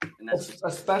telling you, and that's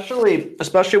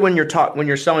especially when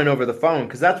you're selling over the phone,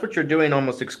 because that's what you're doing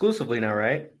almost exclusively now,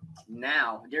 right?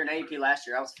 Now, during AEP last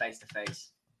year, I was face to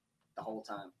face the whole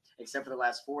time. Except for the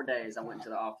last 4 days, I went into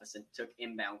the office and took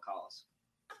inbound calls.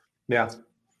 Yeah.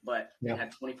 But I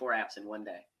had 24 apps in one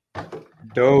day.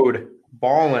 Dude,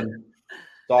 balling.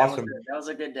 Awesome. That was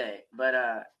a good day. But,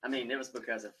 I mean, it was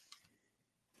because of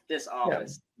this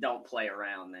office don't play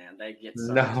around, man. They get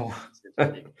so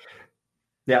much.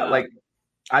 Yeah, like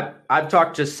I've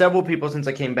talked to several people since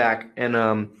I came back,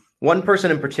 and one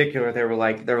person in particular, they were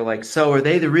like, so are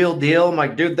they the real deal? I'm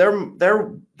like, dude,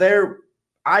 they're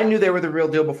I knew they were the real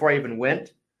deal before I even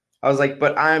went. I was like,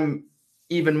 but I'm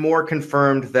even more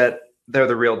confirmed that they're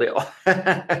the real deal.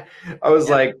 I was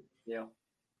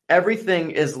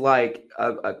everything is like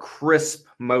a crisp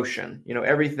motion.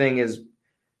 Everything is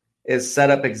is set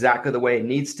up exactly the way it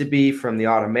needs to be, from the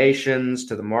automations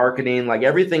to the marketing. Like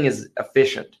everything is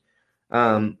efficient.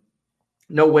 No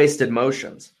wasted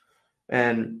motions.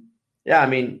 And yeah, I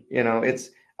mean,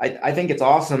 I think it's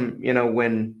awesome,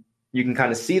 when you can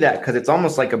kind of see that, because it's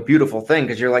almost like a beautiful thing,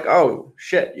 because you're like, oh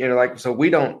shit, like, so we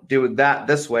don't do that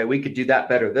this way. We could do that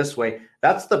better this way.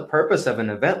 That's the purpose of an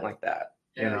event like that.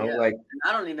 Like, and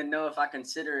I don't even know if I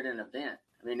consider it an event.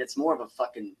 I mean, it's more of a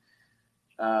fucking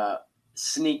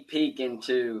sneak peek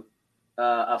into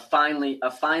a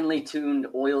finely tuned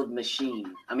oiled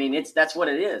machine. I mean, that's what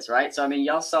it is, right? So I mean,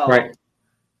 y'all saw it.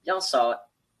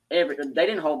 They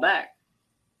didn't hold back.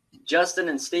 Justin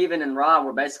and Steven and Rob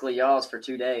were basically y'all's for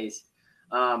 2 days.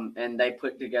 And they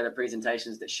put together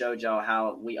presentations that showed y'all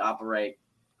how we operate.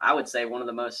 I would say one of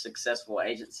the most successful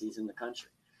agencies in the country,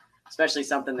 especially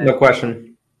something that, no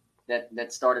question,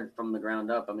 that started from the ground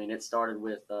up. I mean, it started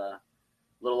with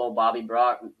little old Bobby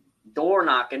Brock door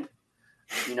knocking,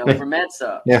 for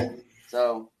MedSup. Yeah.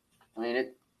 So, I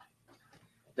mean,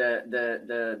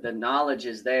 the knowledge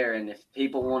is there, and if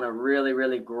people want to really,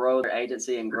 really grow their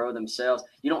agency and grow themselves,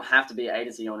 you don't have to be an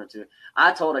agency owner to.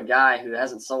 I told a guy who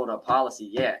hasn't sold a policy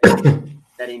yet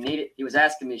that he was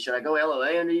asking me, should I go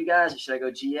LOA under you guys or should I go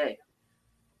GA?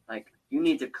 Like, you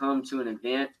need to come to an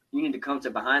event. You need to come to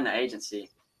behind the agency.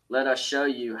 Let us show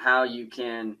you how you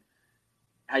can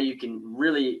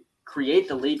really create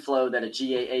the lead flow that a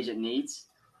GA agent needs.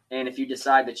 And if you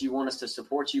decide that you want us to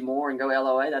support you more and go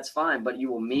LOA, that's fine. But you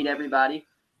will meet everybody.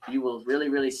 You will really,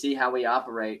 really see how we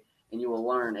operate, and you will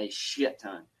learn a shit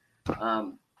ton.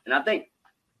 And I think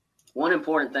one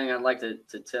important thing I'd like to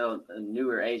tell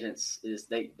newer agents is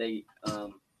they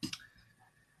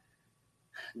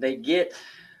get.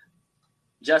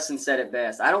 Justin said it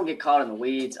best. I don't get caught in the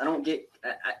weeds. I don't get.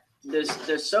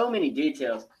 There's so many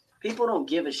details people don't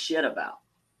give a shit about,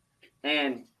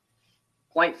 and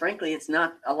quite frankly,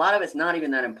 a lot of it's not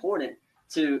even that important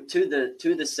to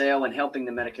the sale and helping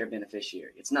the Medicare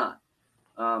beneficiary. It's not.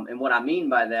 And what I mean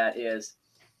by that is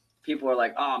people are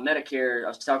like, oh, Medicare. I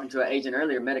was talking to an agent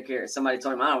earlier, Medicare. Somebody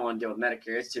told him, I don't want to deal with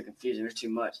Medicare. It's too confusing. There's too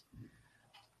much.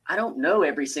 I don't know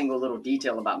every single little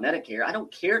detail about Medicare. I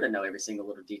don't care to know every single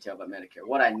little detail about Medicare.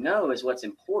 What I know is what's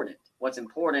important. What's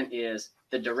important is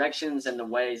the directions and the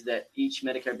ways that each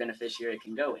Medicare beneficiary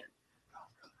can go in.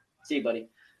 See you, buddy.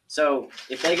 So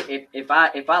if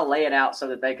I lay it out so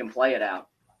that they can play it out,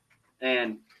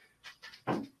 and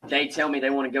they tell me they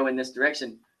want to go in this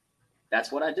direction,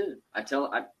 that's what I do.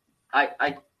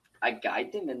 I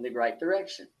guide them in the right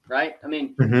direction, right? I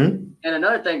mean, And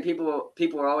another thing,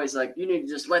 people are always like, you need to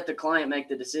just let the client make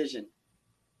the decision.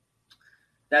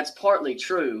 That's partly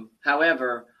true.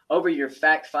 However, over your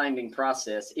fact-finding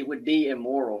process, it would be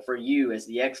immoral for you as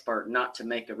the expert not to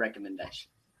make a recommendation.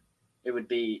 It would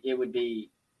be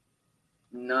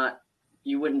not,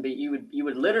 you would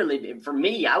literally be, for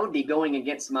me, I would be going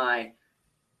against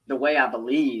the way I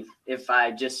believe if I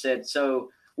just said,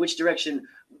 so which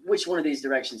one of these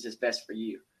directions is best for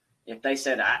you? If they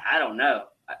said, I don't know,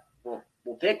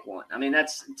 we'll pick one. I mean,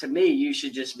 that's, to me, you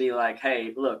should just be like,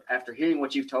 hey, look, after hearing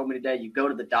what you've told me today, you go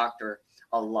to the doctor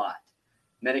a lot.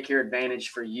 Medicare Advantage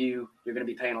for you, you're going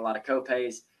to be paying a lot of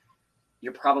copays.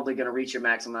 You're probably going to reach your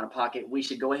maximum out of pocket. We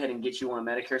should go ahead and get you on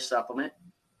a Medicare supplement.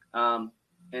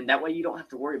 And that way you don't have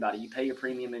to worry about it. You pay your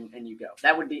premium and you go.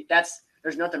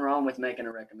 There's nothing wrong with making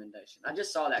a recommendation. I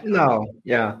just saw that. No,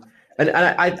 yeah. And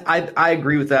I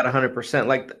agree with that 100%.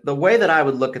 Like, the way that I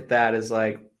would look at that is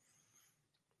like,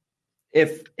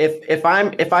 if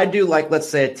I do, like, let's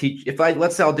say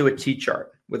I'll do a T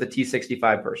chart with a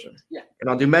T65 person. Yeah. And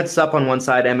I'll do MedSup on one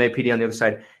side, MAPD on the other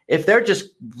side. If they're just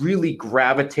really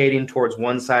gravitating towards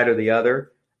one side or the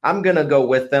other, I'm going to go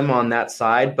with them on that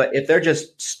side. But if they're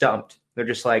just stumped, they're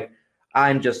just like,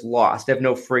 I'm just lost, I have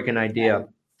no freaking idea,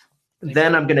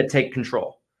 then I'm going to take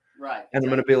control. Right. And I'm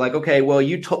going to be like, okay, well,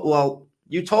 you told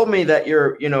me that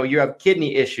you have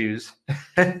kidney issues.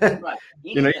 Right.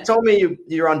 You told me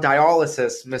you're on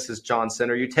dialysis, Mrs. Johnson,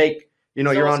 or you take,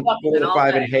 you're on 4 to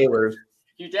 5 inhalers.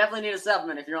 You definitely need a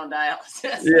supplement if you're on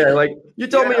dialysis. Yeah, like, you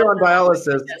told me you're on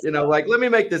dialysis, like, let me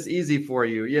make this easy for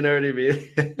you. You know what I mean?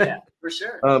 Yeah, for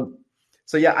sure.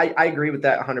 So yeah, I agree with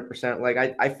that 100%.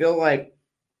 Like, I feel like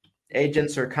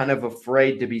agents are kind of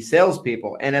afraid to be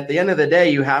salespeople. And at the end of the day,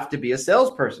 you have to be a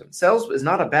salesperson. Sales is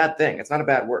not a bad thing. It's not a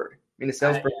bad word. I mean, a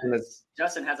salesperson is.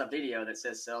 Justin has a video that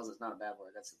says sales is not a bad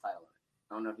word. That's the title of it.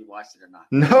 I don't know if you watched it or not.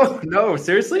 No,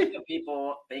 seriously?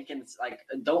 People thinking it's like,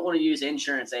 I don't want to use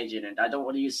insurance agent and I don't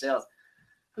want to use sales.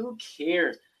 Who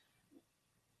cares?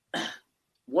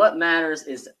 What matters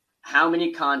is how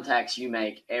many contacts you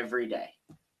make every day.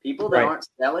 People that aren't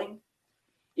selling,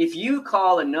 if you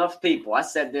call enough people, I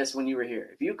said this when you were here,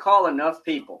 if you call enough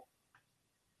people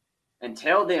and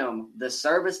tell them the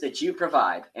service that you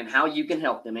provide and how you can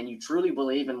help them, and you truly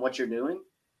believe in what you're doing,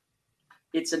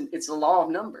 it's a law of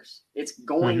numbers. It's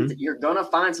going to, you're going to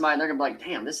find somebody and they're going to be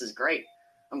like, damn, this is great.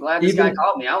 I'm glad this guy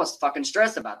called me. I was fucking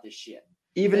stressed about this shit.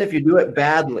 Even if you do it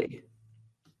badly.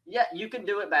 Yeah, you can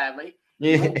do it badly.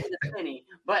 You won't get a penny,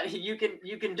 but you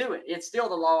can do it. It's still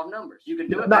the law of numbers. You can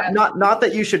do it badly. Not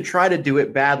that you should try to do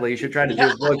it badly. You should try to do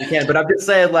as well as you can. But I'm just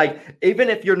saying, like, even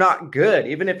if you're not good,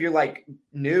 even if you're like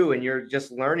new and you're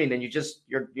just learning and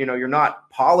you're not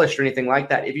polished or anything like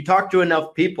that, if you talk to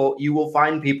enough people, you will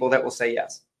find people that will say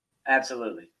yes.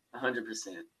 Absolutely, 100%.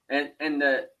 And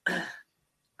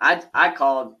I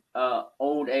called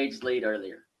old age lead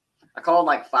earlier. I called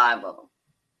like 5 of them.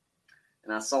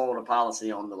 And I sold a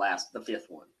policy on the 5th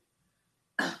one.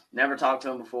 Never talked to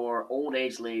them before. Old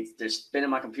age leads. They're spinning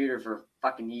my computer for a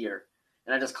fucking year.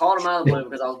 And I just called them out of the blue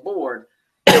because I was bored.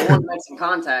 I wanted to make some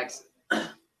contacts.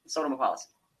 Sold them a policy.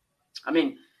 I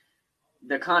mean,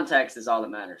 the context is all that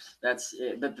matters. That's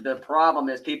it. The problem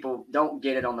is people don't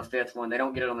get it on the 5th one. They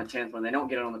don't get it on the 10th one. They don't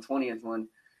get it on the 20th one.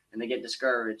 And they get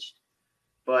discouraged.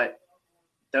 But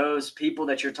those people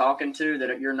that you're talking to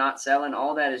that you're not selling,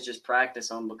 all that is just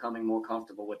practice on becoming more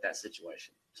comfortable with that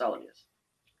situation. That's all it is.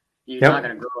 You're not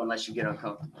going to grow unless you get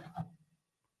uncomfortable.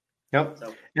 Yep.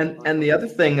 So, and the other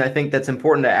thing I think that's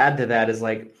important to add to that is,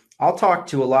 like, I'll talk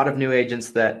to a lot of new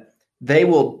agents that they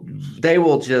will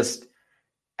just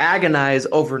agonize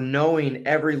over knowing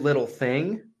every little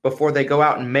thing before they go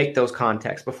out and make those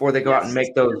contacts, before they go out and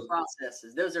make those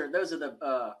processes. Those are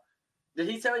the did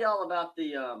he tell y'all about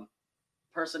the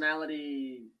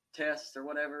personality test or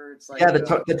whatever? It's like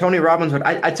the Tony Robbins one.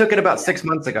 I took it about 6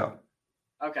 months ago.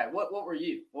 Okay, what were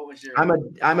you? What was your?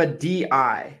 I'm a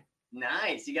DI.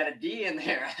 Nice, you got a D in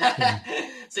there.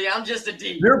 See, I'm just a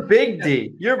D. You're big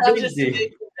D. You're big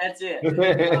D. That's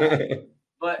it.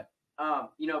 But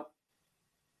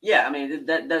yeah. I mean,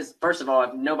 that's first of all,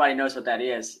 if nobody knows what that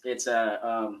is, it's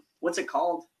a what's it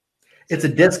called? It's a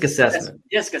DISC assessment.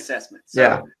 DISC assessment.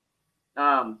 So,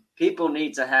 people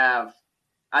need to have.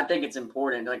 I think it's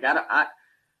important. Like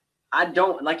I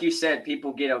don't, like you said,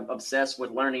 people get obsessed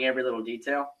with learning every little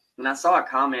detail. And I saw a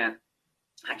comment,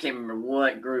 I can't remember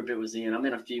what group it was in. I'm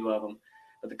in a few of them,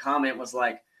 but the comment was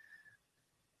like,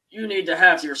 you need to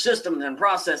have your systems and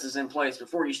processes in place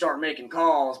before you start making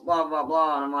calls, blah, blah,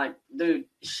 blah. And I'm like, dude,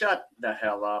 shut the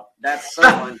hell up. That's so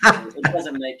untrue.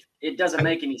 It doesn't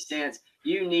make any sense.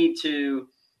 You need to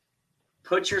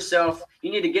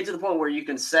you need to get to the point where you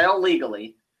can sell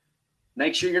legally.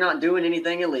 Make sure you're not doing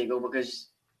anything illegal, because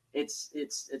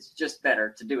it's just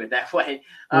better to do it that way.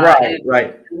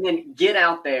 Right. And then get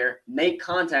out there, make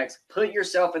contacts, put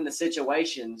yourself in the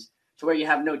situations to where you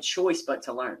have no choice but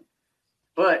to learn.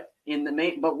 But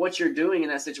what you're doing in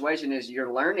that situation is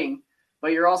you're learning,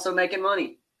 but you're also making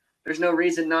money. There's no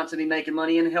reason not to be making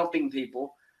money and helping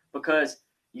people, because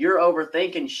you're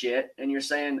overthinking shit and you're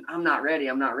saying, I'm not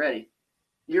ready.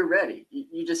 You're ready.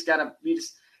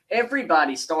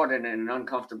 Everybody started in an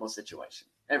uncomfortable situation.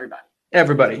 Everybody.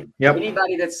 Yep.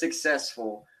 Anybody that's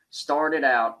successful started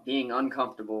out being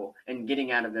uncomfortable and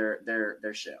getting out of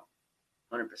their shell.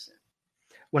 100%.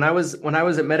 When I was at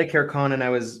Medicare Con and I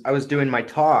was doing my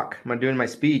talk, doing my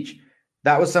speech,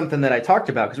 that was something that I talked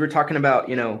about, because we were talking about,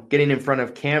 getting in front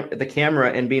of the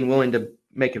camera and being willing to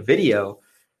make a video.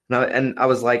 And I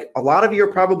was like, a lot of you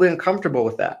are probably uncomfortable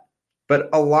with that. But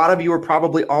a lot of you are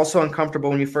probably also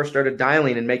uncomfortable when you first started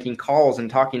dialing and making calls and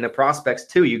talking to prospects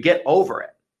too. You get over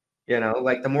it,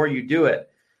 like the more you do it.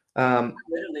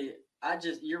 Literally,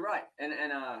 you're right. And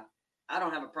I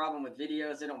don't have a problem with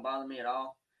videos. They don't bother me at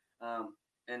all.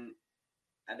 And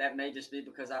that may just be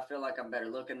because I feel like I'm better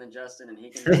looking than Justin, and he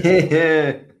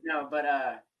can. No, but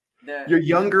you're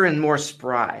younger and more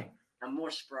spry. I'm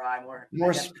more spry,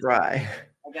 more spry.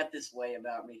 I got this way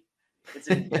about me. It's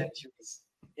infectious.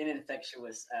 An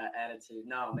infectious attitude.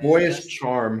 No, man. Boyish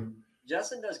charm.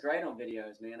 Justin does great on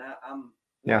videos, man.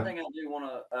 One thing I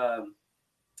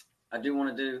do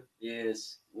want to do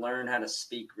is learn how to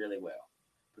speak really well,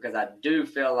 because I do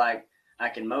feel like I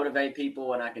can motivate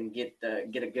people and I can get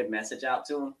a good message out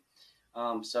to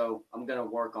them. So I'm gonna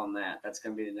work on that. That's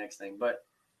gonna be the next thing. But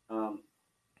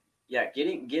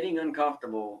getting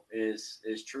uncomfortable is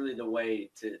truly the way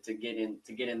to get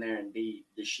in there and be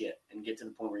the shit and get to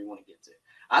the point where you want to get to.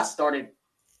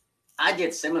 I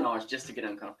did seminars just to get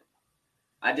uncomfortable.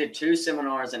 I did 2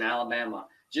 seminars in Alabama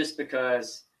just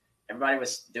because everybody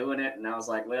was doing it, and I was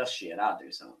like, well, shit, I'll do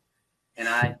something. And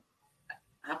I'll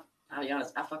be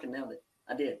honest, I fucking nailed it.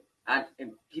 I did.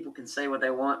 And people can say what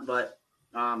they want, but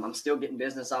I'm still getting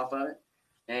business off of it.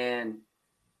 And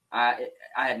I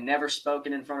had never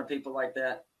spoken in front of people like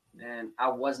that. And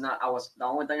the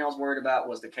only thing I was worried about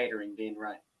was the catering being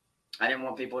right. I didn't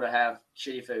want people to have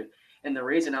shitty food. And the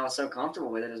reason I was so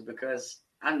comfortable with it is because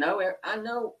I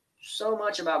know so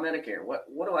much about Medicare.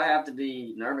 What do I have to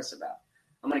be nervous about?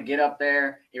 I'm going to get up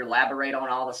there, elaborate on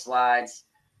all the slides,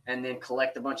 and then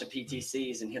collect a bunch of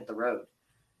PTCs and hit the road.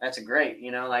 That's great.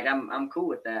 Like I'm cool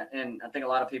with that. And I think a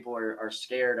lot of people are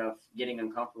scared of getting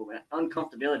uncomfortable.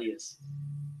 Uncomfortability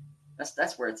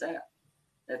that's where it's at.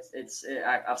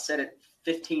 I've said it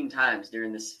 15 times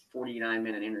during this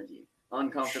 49-minute interview.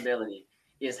 Uncomfortability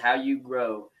is how you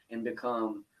grow and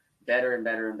become better and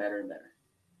better and better and better.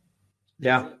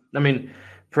 Yeah. I mean,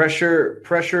 pressure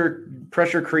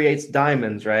creates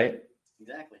diamonds, right?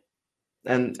 Exactly.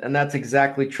 And that's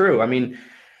exactly true. I mean,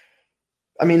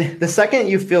 the second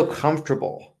you feel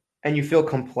comfortable and you feel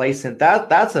complacent,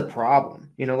 that's a problem.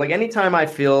 Like anytime I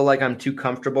feel like I'm too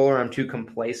comfortable or I'm too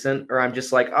complacent or I'm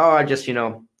just like, oh,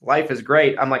 life is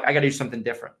great. I'm like, I got to do something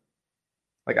different.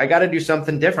 Like I got to do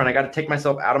something different. I got to take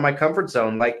myself out of my comfort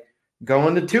zone, like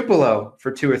going to Tupelo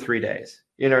for 2 or 3 days.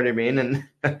 You know what I mean? And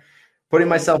putting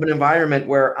myself in an environment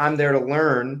where I'm there to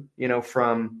learn,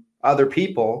 from other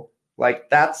people. Like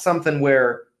that's something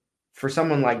where for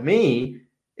someone like me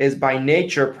is by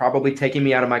nature probably taking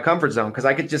me out of my comfort zone, because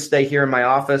I could just stay here in my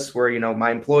office where,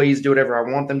 my employees do whatever I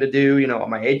want them to do.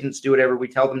 My agents do whatever we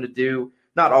tell them to do.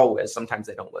 Not always. Sometimes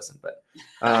they don't listen, but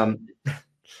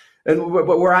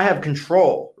but where I have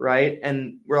control, right?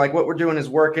 And we're like, what we're doing is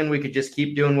working. We could just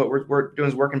keep doing what we're doing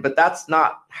is working. But that's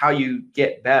not how you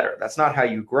get better. That's not how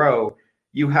you grow.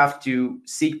 You have to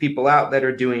seek people out that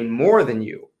are doing more than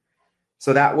you.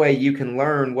 So that way you can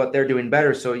learn what they're doing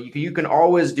better. So you can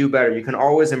always do better. You can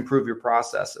always improve your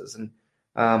processes. And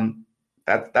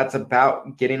that's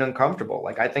about getting uncomfortable.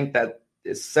 Like, I think that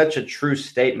is such a true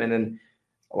statement. And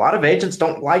a lot of agents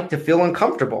don't like to feel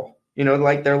uncomfortable.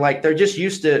 They're just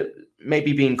used to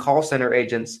maybe being call center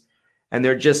agents, and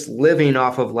they're just living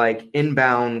off of like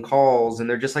inbound calls. And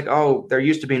they're just like, oh, they're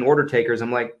used to being order takers.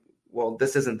 I'm like, well,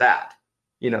 this isn't that.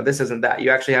 This isn't that.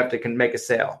 You actually have to make a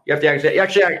sale. You have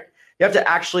to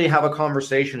actually have a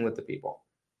conversation with the people.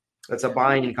 That's a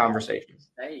buying conversation.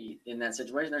 Hey, in that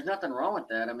situation, there's nothing wrong with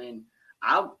that. I mean,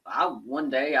 one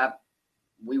day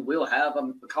we will have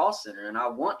a call center, and I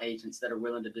want agents that are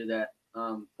willing to do that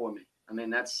for me. I mean,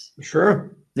 that's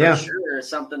sure. Yeah, for sure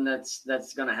something that's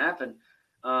going to happen.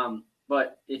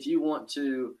 But if you want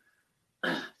to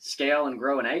scale and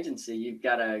grow an agency, you've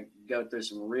got to go through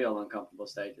some real uncomfortable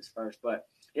stages first. But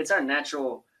it's our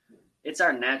natural it's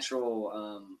our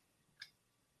natural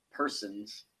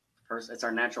personality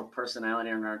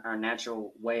and our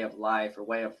natural way of life or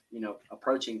way of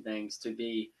approaching things to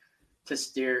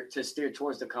steer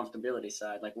towards the comfortability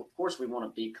side. Like, of course we want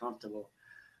to be comfortable,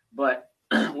 but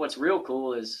what's real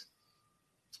cool is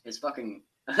fucking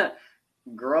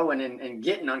growing and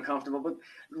getting uncomfortable. But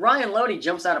Ryan Lodi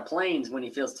jumps out of planes when he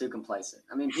feels too complacent.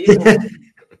 I mean,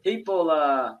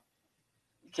 people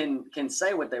can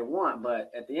say what they want,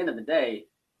 but at the end of the day,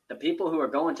 the people who are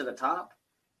going to the top,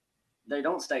 they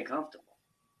don't stay comfortable.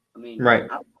 I mean, right.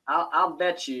 I'll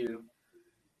bet you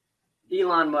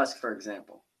Elon Musk, for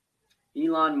example.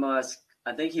 Elon Musk,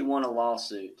 I think he won a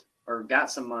lawsuit or got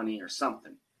some money or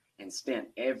something and spent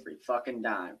every fucking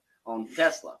dime on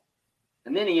Tesla.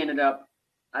 And then he ended up,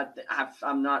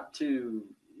 I'm not too,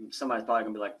 somebody's probably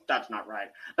gonna be like, that's not right.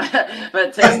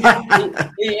 But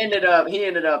Tesla, he ended up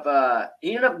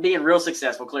being real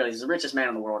successful. Clearly, he's the richest man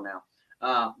in the world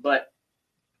now. But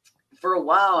for a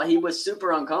while, he was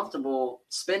super uncomfortable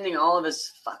spending all of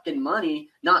his fucking money,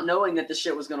 not knowing that the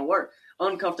shit was going to work.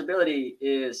 Uncomfortability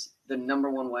is the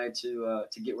number one way to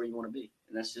get where you want to be,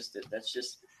 and that's just it.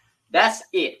 That's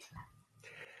it.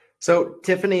 So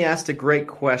Tiffany asked a great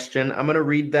question. I'm going to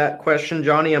read that question,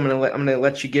 Johnny. I'm going to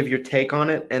let you give your take on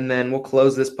it, and then we'll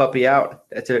close this puppy out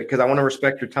because I want to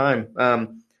respect your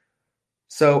time.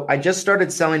 So I just started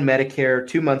selling Medicare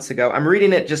 2 months ago. I'm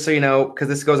reading it just so you know, because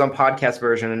this goes on podcast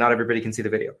version and not everybody can see the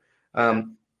video. I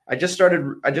just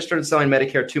started selling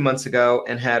Medicare 2 months ago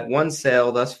and had one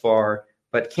sale thus far,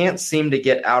 but can't seem to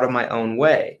get out of my own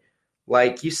way.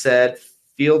 Like you said,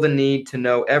 feel the need to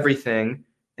know everything.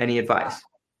 Any advice?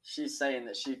 She's saying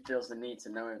that she feels the need to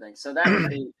know everything. So that would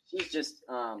be,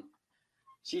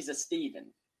 she's a Steven.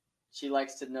 She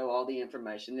likes to know all the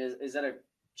information. Is that a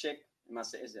chick? Am I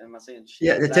saying?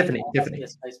 Yeah, Tiffany. Tiffany.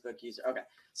 Facebook user. Okay,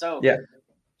 so yeah,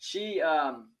 she's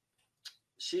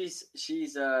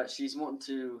wanting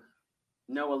to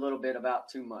know a little bit about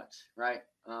too much, right?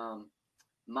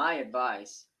 My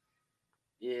advice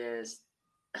is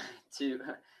to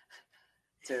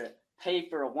pay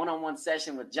for a one-on-one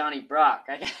session with Johnny Brock.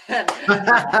 I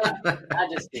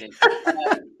just kidding.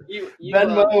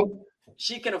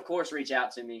 She can, of course, reach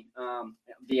out to me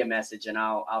via message, and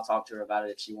I'll talk to her about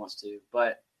it if she wants to.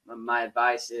 But my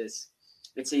advice is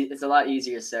it's a lot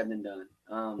easier said than done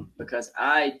because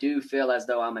I do feel as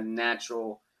though I'm a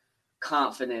natural,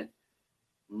 confident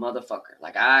motherfucker.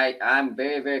 Like I'm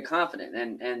very, very confident,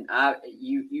 and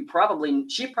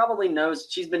she probably knows.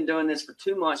 She's been doing this for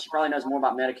 2 months. She probably knows more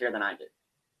about Medicare than I do.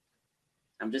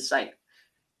 I'm just saying.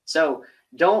 So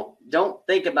don't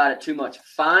think about it too much.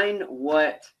 Find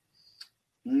what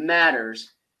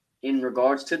matters in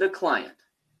regards to the client,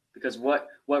 because what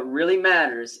really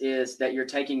matters is that you're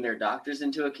taking their doctors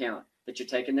into account, that you're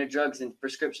taking their drugs and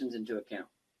prescriptions into account.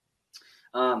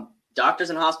 Doctors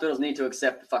and hospitals need to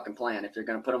accept the fucking plan if they're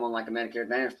going to put them on like a Medicare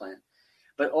Advantage plan.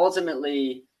 But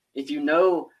ultimately, if you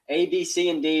know A, B, C,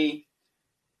 and D,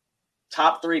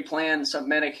 top 3 plans of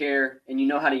Medicare, and you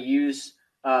know how to use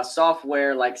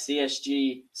software like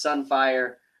CSG,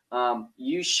 Sunfire,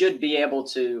 you should be able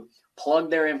to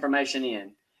plug their information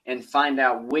in and find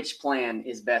out which plan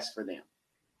is best for them.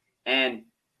 And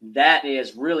that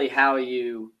is really how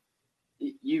you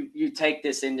take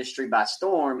this industry by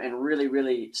storm and really,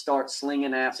 really start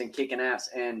slinging apps and kicking apps.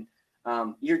 And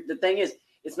the thing is,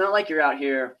 it's not like you're out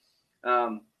here,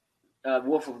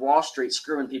 Wolf of Wall Street,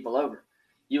 screwing people over.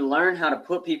 You learn how to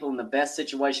put people in the best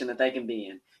situation that they can be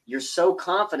in. You're so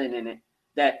confident in it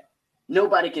that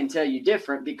nobody can tell you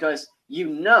different because you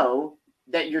know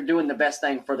that you're doing the best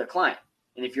thing for the client.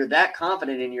 And if you're that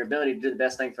confident in your ability to do the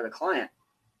best thing for the client,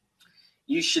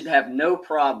 you should have no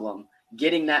problem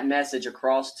getting that message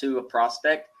across to a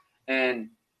prospect and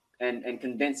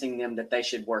convincing them that they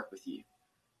should work with you.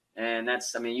 And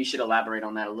you should elaborate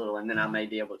on that a little, and then I may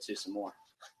be able to some more.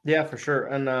 Yeah, for sure.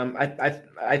 And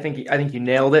I think you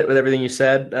nailed it with everything you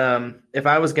said. If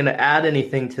I was going to add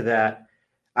anything to that,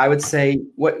 I would say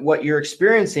what you're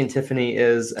experiencing, Tiffany,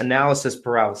 is analysis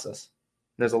paralysis.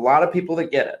 There's a lot of people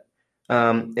that get it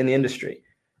in the industry,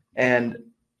 and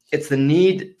it's the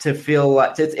need to feel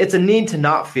like it's a need to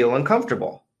not feel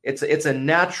uncomfortable. It's a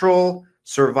natural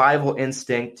survival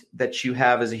instinct that you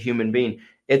have as a human being.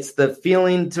 It's the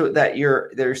feeling that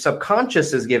your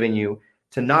subconscious is giving you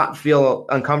to not feel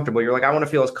uncomfortable. You're like, I want to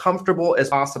feel as comfortable as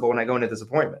possible when I go into this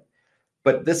appointment.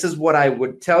 But this is what I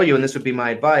would tell you, and this would be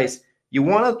my advice. You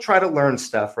want to try to learn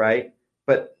stuff, right?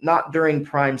 But not during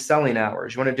prime selling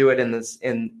hours. You want to do it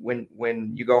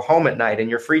when you go home at night in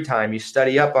your free time. You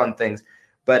study up on things.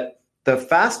 But the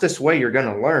fastest way you're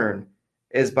going to learn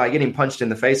is by getting punched in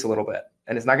the face a little bit.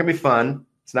 And it's not going to be fun.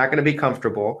 It's not going to be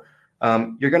comfortable.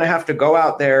 You're going to have to go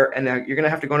out there and you're going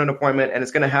to have to go on an appointment, and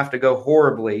it's going to have to go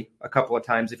horribly a couple of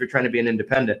times if you're trying to be an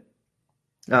independent.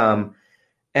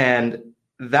 And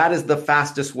that is the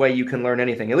fastest way you can learn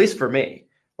anything, at least for me.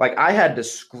 Like I had to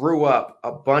screw up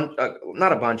a bunch,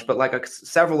 not a bunch, but like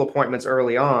several appointments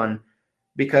early on,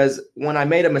 because when I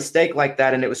made a mistake like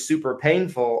that and it was super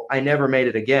painful, I never made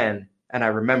it again. And I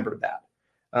remembered that.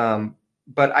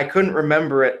 But I couldn't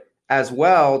remember it as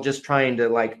well, just trying to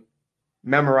like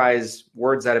memorize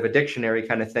words out of a dictionary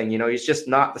kind of thing. It's just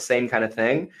not the same kind of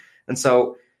thing. And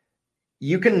so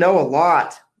you can know a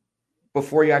lot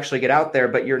before you actually get out there,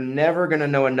 but you're never going to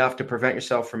know enough to prevent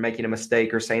yourself from making a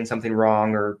mistake or saying something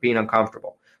wrong or being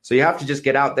uncomfortable. So you have to just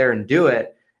get out there and do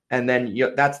it. And then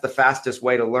that's the fastest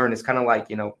way to learn. It's kind of like,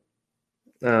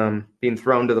 being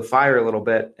thrown to the fire a little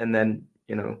bit, and then,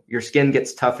 your skin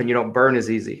gets tough and you don't burn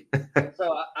as easy.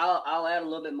 So I'll add a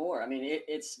little bit more. I mean,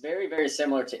 it's very, very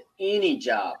similar to any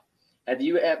job.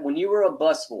 When you were a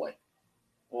busboy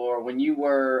or when you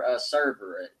were a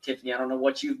server at Tiffany, I don't know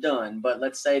what you've done, but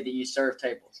let's say that you serve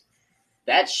tables.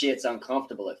 That shit's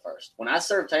uncomfortable at first. When I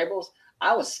served tables,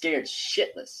 I was scared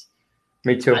shitless.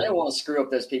 Me too. I didn't want to screw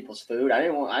up those people's food. I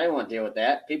didn't want to deal with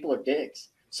that. People are dicks.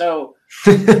 So,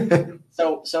 but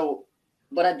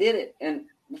I did it. And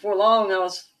before long, I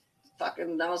was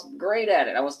great at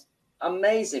it. I was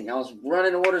amazing. I was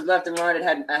running orders left and right.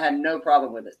 I had no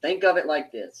problem with it. Think of it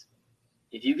like this.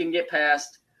 If you can get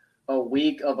past a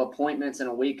week of appointments and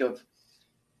a week of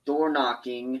door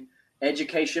knocking,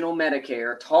 educational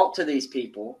Medicare, talk to these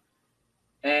people,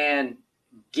 and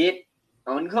get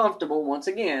uncomfortable, once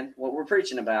again, what we're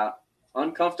preaching about,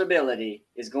 uncomfortability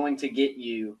is going to get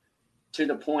you to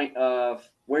the point of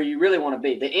where you really want to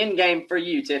be. The end game for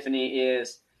you, Tiffany,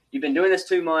 is you've been doing this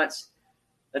 2 months.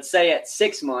 Let's say at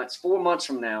 6 months, 4 months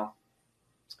from now,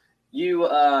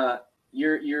 you're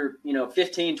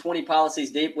 15, 20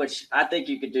 policies deep, which I think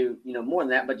you could do, more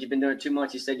than that, but you've been doing it 2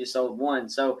 months. You said you sold one.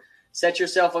 So set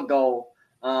yourself a goal,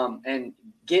 and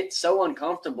get so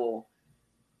uncomfortable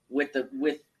with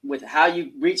with how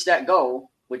you reach that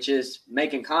goal, which is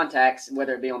making contacts,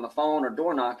 whether it be on the phone or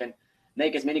door knocking,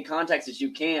 make as many contacts as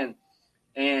you can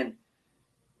and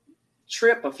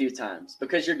trip a few times,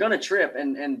 because you're going to trip,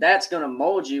 and that's going to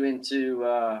mold you into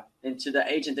the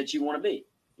agent that you want to be.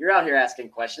 You're out here asking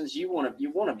questions. You want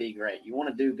to be great. You want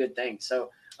to do good things. So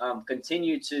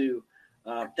continue to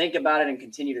think about it and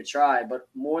continue to try. But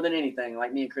more than anything,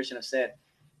 like me and Christian have said,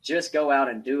 just go out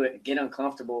and do it. Get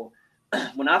uncomfortable.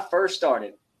 When I first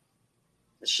started,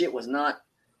 the shit was not.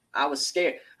 I was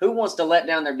scared. Who wants to let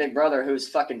down their big brother who's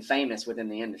fucking famous within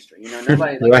the industry? You know,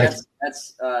 nobody. Right.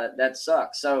 That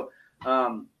sucks. So,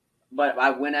 but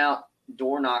I went out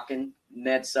door knocking,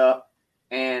 MedSup,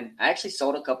 and I actually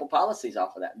sold a couple policies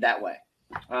off of that way.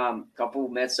 Couple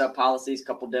MedSup policies,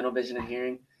 couple dental, vision, and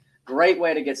hearing. Great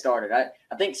way to get started.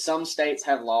 I think some states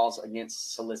have laws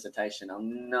against solicitation.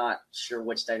 I'm not sure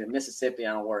which state. In Mississippi,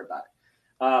 I don't worry about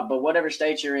it. But whatever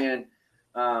state you're in,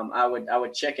 I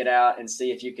would check it out and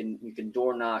see if you can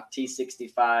door knock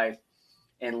T65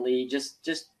 and lead.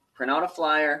 Just print out a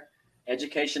flyer,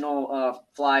 educational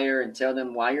flyer, and tell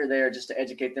them why you're there, just to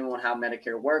educate them on how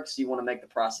Medicare works. You want to make the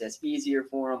process easier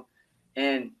for them,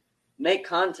 and make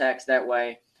contacts that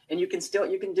way. And you can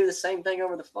do the same thing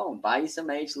over the phone. Buy you some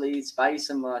age leads, buy you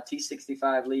some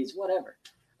T65 leads, whatever,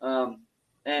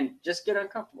 and just get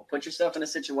uncomfortable. Put yourself in a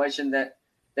situation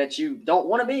that you don't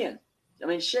want to be in. I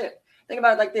mean, shit. Think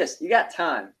about it like this. You got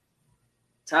time.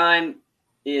 Time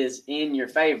is in your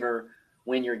favor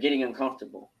when you're getting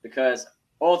uncomfortable, because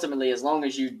ultimately, as long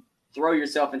as you throw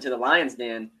yourself into the lion's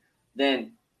den,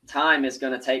 then time is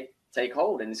going to take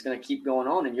hold, and it's going to keep going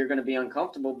on, and you're going to be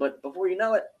uncomfortable. But before you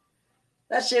know it,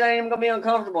 that shit ain't even going to be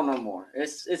uncomfortable no more.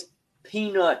 It's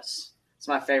peanuts. It's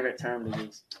my favorite term to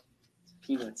use.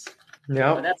 Peanuts.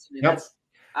 Yeah.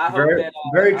 I hope that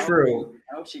very true.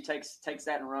 I hope she takes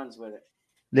that and runs with it.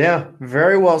 Yeah,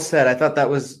 very well said. I thought that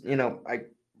was,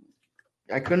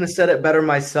 I couldn't have said it better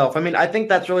myself. I mean, I think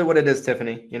that's really what it is,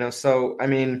 Tiffany. So, I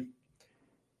mean,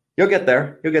 you'll get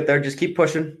there. You'll get there. Just keep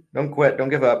pushing. Don't quit. Don't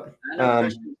give up. I know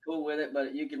Christian's cool with it,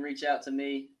 but you can reach out to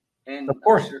me, and of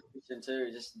course, I'm sure Christian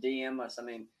too. Just DM us. I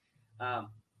mean,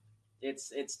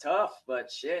 it's tough,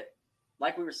 but shit,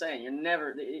 like we were saying,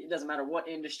 it doesn't matter what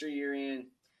industry you're in.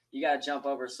 You got to jump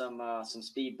over some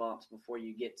speed bumps before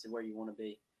you get to where you want to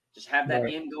be. Just have that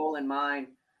end goal in mind.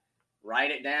 Write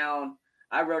it down.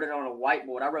 I wrote it on a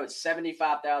whiteboard. I wrote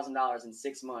 $75,000 in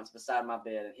 6 months beside my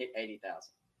bed and hit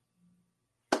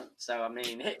 80,000. So I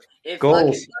mean, it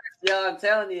goals. Yeah, I'm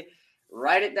telling you,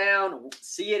 write it down,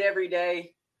 see it every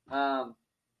day, and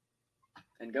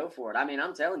go for it. I mean,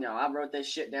 I'm telling y'all, I wrote this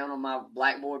shit down on my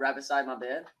blackboard right beside my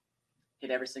bed. Hit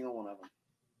every single one of them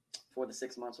before the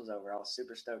 6 months was over. I was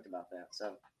super stoked about that.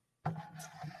 So.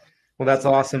 Well, that's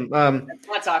awesome. That's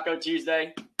my Taco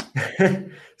Tuesday.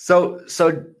 So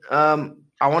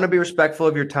I want to be respectful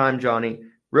of your time, Johnny.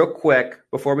 Real quick,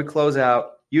 before we close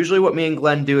out, usually what me and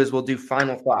Glenn do is we'll do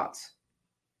final thoughts.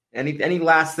 Any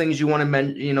last things you want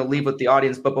to leave with the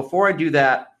audience? But before I do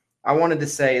that, I wanted to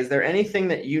say, is there anything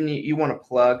that you want to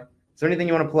plug? Is there anything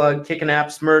you want to plug? Kicking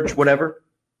Apps merch, whatever?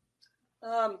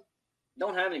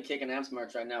 Don't have any Kicking Apps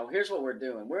merch right now. Here's what we're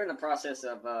doing. We're in the process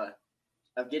of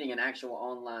getting an actual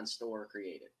online store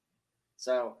created.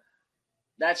 So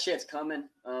that shit's coming,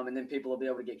 and then people will be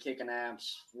able to get Kicking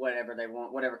Apps, whatever they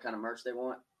want, whatever kind of merch they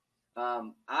want.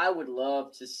 I would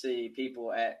love to see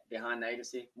people at Behind the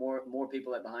Agency, more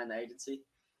people at Behind the Agency,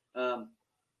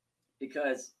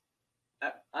 because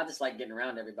I just like getting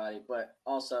around everybody, but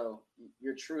also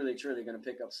you're truly, truly going to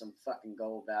pick up some fucking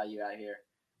gold value out here,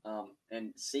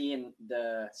 and seeing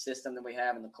the system that we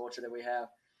have and the culture that we have.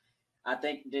 I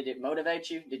think, did it motivate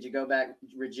you? Did you go back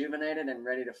rejuvenated and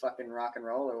ready to fucking rock and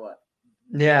roll, or what?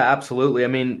 Yeah, absolutely. I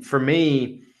mean, for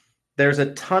me, there's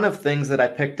a ton of things that I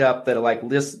picked up that are like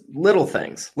little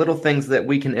things that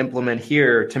we can implement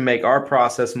here to make our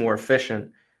process more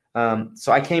efficient.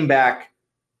 So I came back,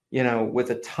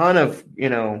 with a ton of,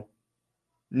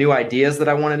 new ideas that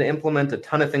I wanted to implement, a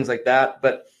ton of things like that.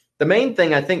 But the main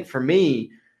thing, I think, for me,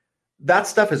 that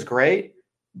stuff is great.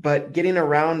 But getting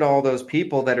around all those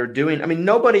people that are doing, I mean,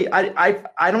 nobody,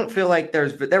 I don't feel like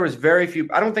there was very few.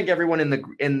 I don't think everyone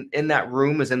in that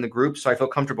room is in the group, so I feel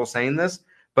comfortable saying this.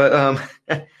 But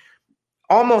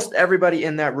almost everybody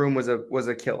in that room was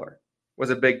a killer, was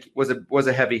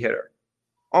a heavy hitter.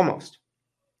 Almost.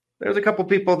 There's a couple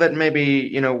people that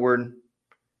maybe were.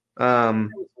 There was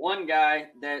one guy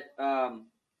that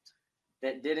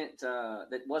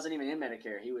wasn't even in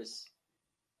Medicare. He was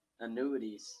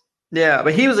annuities. Yeah,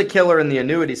 but he was a killer in the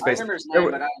annuity space. I remember his name,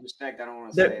 but out of respect, I don't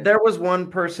want to say it. There was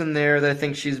one person there that I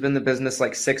think she's been in the business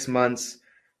like 6 months.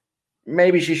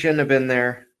 Maybe she shouldn't have been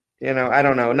there. I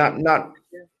don't know. Not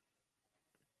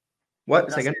what?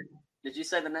 Did, Second? did you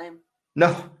say the name?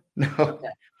 No. Okay.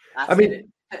 I mean,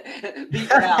 it.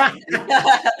 Beat her out.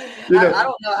 I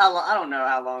don't know how long. I don't know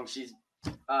how long she's.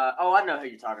 I know who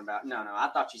you're talking about. No, I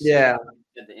thought you said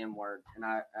the M word, and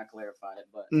I clarified it.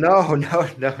 But no.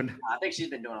 I think she's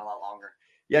been doing it a lot longer.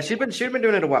 Yeah, she'd been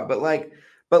doing it a while, but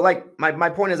my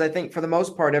point is, I think for the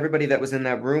most part, everybody that was in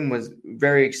that room was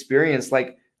very experienced.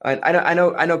 Like I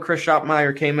know Chris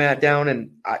Schoppmeyer came down,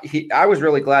 and I was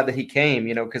really glad that he came,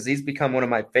 because he's become one of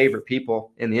my favorite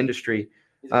people in the industry.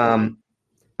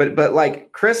 But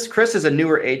like Chris is a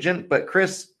newer agent, but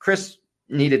Chris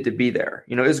needed to be there.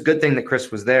 It was a good thing that Chris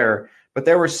was there. But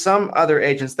there were some other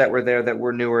agents that were there that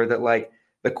were newer, that like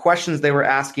the questions they were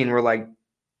asking were like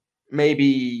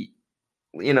maybe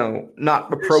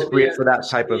not appropriate for that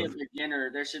type of beginner.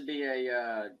 There should be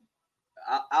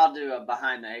I'll do a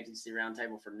behind the agency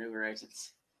roundtable for newer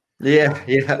agents. Yeah.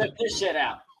 Put this shit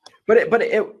out. But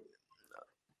it.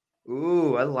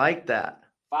 Ooh, I like that.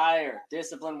 Fire,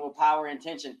 discipline, willpower,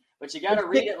 intention. But you got to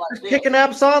read it like this. Kicking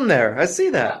apps on there. I see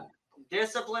that. Yeah.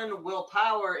 Discipline,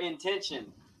 willpower,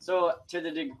 intention. So to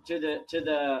the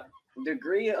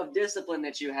degree of discipline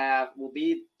that you have will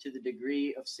be to the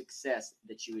degree of success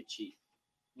that you achieve.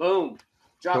 Boom.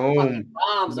 Boom.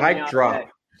 Bombs.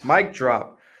 Mic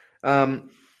drop.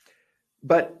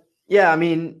 But yeah, I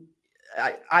mean,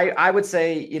 I would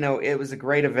say, it was a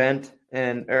great event.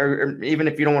 And or even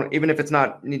if it's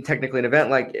not technically an event,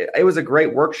 like it was a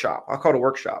great workshop. I'll call it a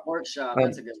workshop.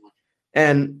 That's a good one.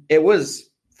 And it was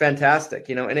fantastic,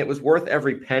 and it was worth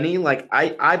every penny. Like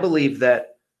I believe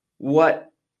that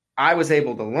what I was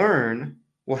able to learn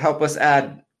will help us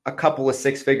add a couple of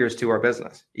six figures to our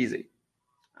business. Easy.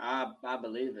 I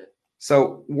believe it.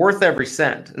 So worth every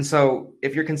cent. And so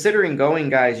if you're considering going,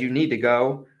 guys, you need to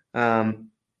go.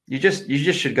 You just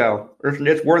should go. Or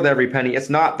it's worth every penny. It's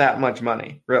not that much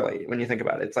money, really, when you think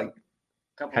about it. It's like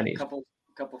pennies. Couple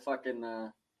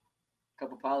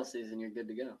policies, and you're good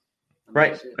to go.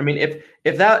 Right. I mean,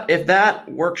 if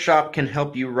that workshop can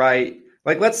help you write,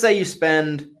 like, let's say you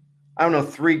spend, I don't know,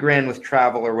 $3,000 with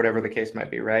travel or whatever the case might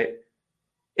be, right?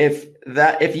 If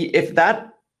that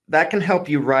can help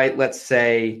you write, let's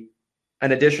say,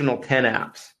 an additional 10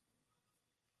 apps,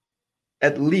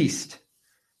 at least,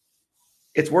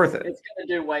 it's worth it. It's going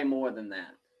to do way more than that.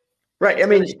 Right. I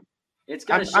mean, it's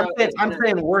going to show. I'm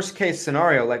saying worst case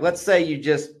scenario. Like, let's say you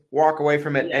just walk away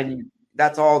from it and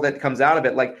that's all that comes out of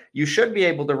it. Like, you should be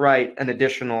able to write an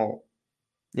additional,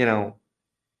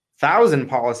 1,000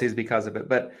 policies because of it.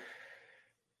 But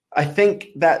I think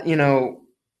that,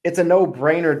 it's a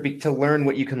no-brainer to learn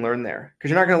what you can learn there,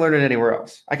 because you're not going to learn it anywhere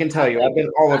else. I can tell you. I've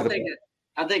been all over the place.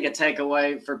 I think a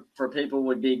takeaway for people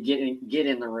would be get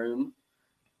in the room.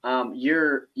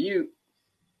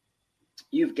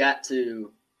 You've got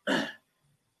to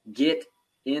get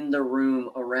in the room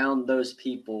around those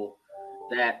people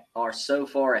that are so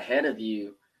far ahead of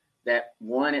you that,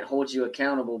 one, it holds you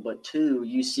accountable, but two,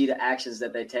 you see the actions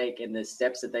that they take and the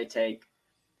steps that they take,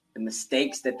 the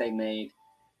mistakes that they made,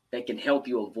 that can help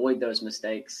you avoid those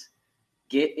mistakes.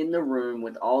 Get in the room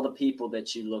with all the people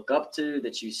that you look up to,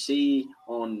 that you see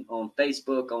on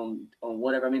Facebook, on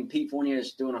whatever. I mean, Pete Fournier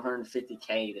is doing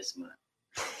 150K this month.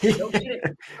 Go get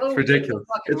it. It's ridiculous.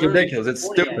 It's ridiculous. It's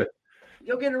stupid.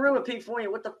 Go get in the room with Pete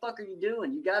Fournier. What the fuck are you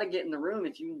doing? You got to get in the room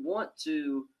if you want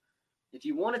to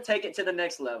take it to the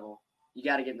next level. You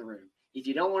got to get in the room. If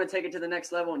you don't want to take it to the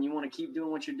next level and you want to keep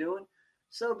doing what you're doing,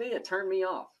 so be it. Turn me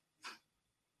off.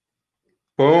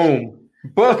 Boom.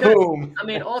 Boom. I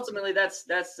mean, ultimately, that's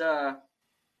what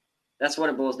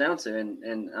it boils down to,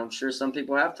 and I'm sure some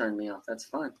people have turned me off. That's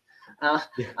fine.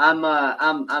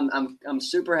 I'm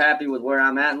super happy with where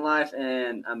I'm at in life,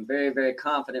 and I'm very, very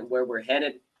confident where we're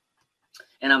headed.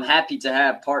 And I'm happy to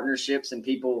have partnerships and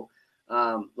people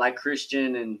like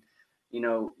Christian and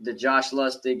the Josh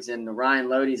Lustigs and the Ryan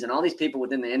Lodies and all these people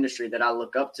within the industry that I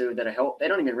look up to that help. They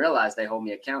don't even realize they hold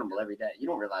me accountable every day. You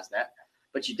don't realize that,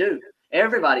 but you do.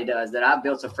 Everybody does that. I've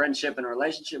built a friendship and a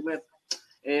relationship with.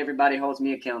 Everybody holds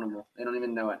me accountable. They don't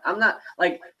even know it. I'm not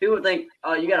like people think,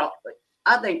 oh, you got to.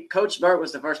 I think Coach Burt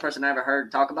was the first person I ever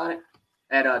heard talk about it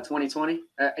at 2020,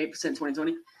 8%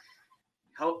 2020.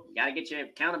 Hope you got to get your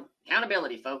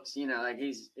accountability, folks.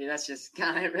 That's just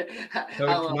kind of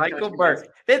Coach Michael Burke.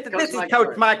 This is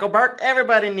Coach Michael Burke.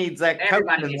 Everybody needs that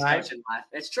coach in life.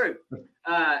 It's true.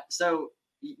 So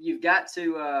you've got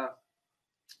to.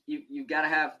 You got to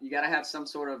have some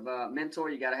sort of mentor.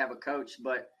 You got to have a coach,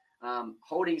 but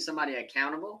holding somebody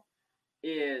accountable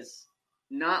is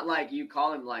not like you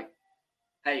call him like,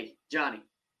 hey, Johnny,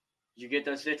 did you get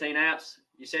those 15 apps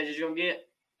you said you're going to get?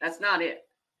 That's not it.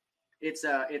 it's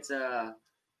a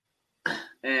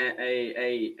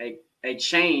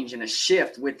change and a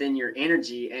shift within your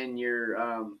energy and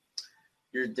your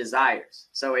desires.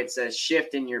 So it's a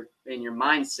shift in your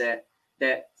mindset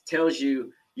that tells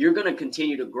you you're going to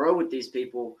continue to grow with these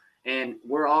people, and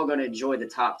we're all going to enjoy the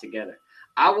top together.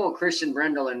 I want Christian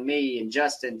Brindle and me and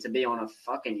Justin to be on a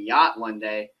fucking yacht one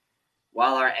day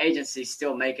while our agency's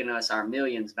still making us our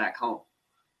millions back home.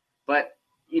 But,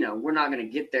 we're not going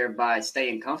to get there by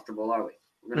staying comfortable, are we?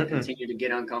 We're going to continue to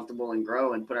get uncomfortable and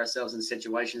grow and put ourselves in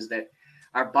situations that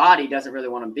our body doesn't really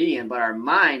want to be in, but our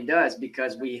mind does,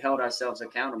 because we held ourselves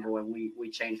accountable and we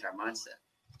changed our mindset.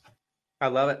 I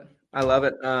love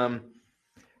it.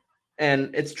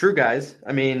 And it's true, guys.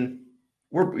 I mean,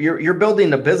 you're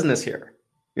building a business here.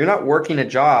 You're not working a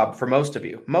job for most of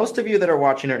you. Most of you that are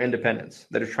watching are independents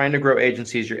that are trying to grow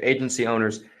agencies, your agency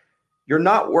owners. You're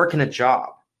not working a job.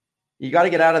 You got to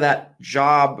get out of that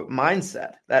job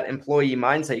mindset, that employee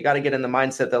mindset. You got to get in the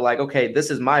mindset that, like, okay, this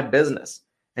is my business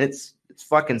and it's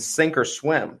fucking sink or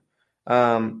swim.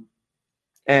 And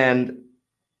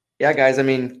yeah, guys, I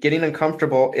mean, getting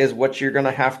uncomfortable is what you're going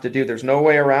to have to do. There's no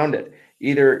way around it.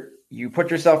 Either you put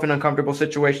yourself in uncomfortable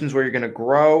situations where you're going to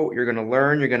grow, you're going to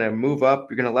learn, you're going to move up,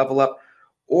 you're going to level up,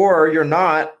 or you're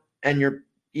not, and you're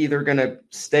either going to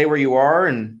stay where you are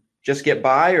and just get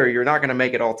by, or you're not going to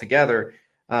make it all together.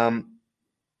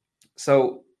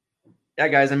 So yeah,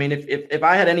 guys, I mean, if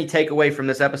I had any takeaway from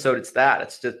this episode, it's that.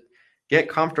 It's to get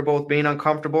comfortable with being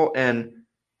uncomfortable and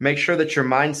make sure that your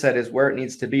mindset is where it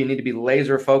needs to be. You need to be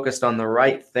laser focused on the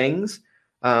right things.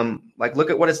 Like, look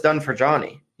at what it's done for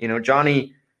Johnny.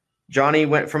 Johnny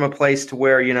went from a place to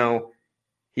where,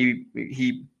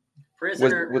 he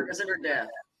prisoner death.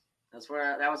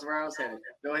 That was where I was headed.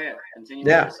 Go ahead. Continue.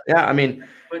 Yeah. I mean,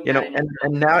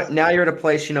 and now you're at a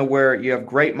place, where you have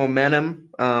great momentum.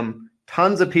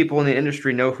 Tons of people in the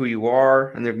industry know who you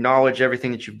are and they acknowledge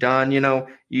everything that you've done.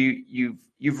 You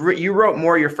wrote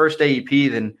more your first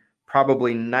AEP than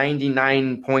probably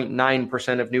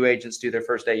 99.9% of new agents do their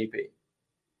first AEP.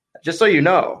 Just so you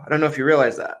know, I don't know if you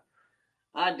realize that.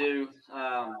 I do.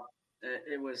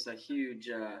 It was a huge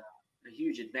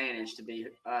advantage to be.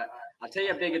 I'll tell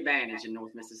you a big advantage in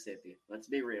North Mississippi. Let's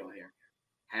be real here.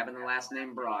 Having the last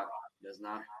name Brock doesn't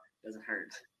hurt.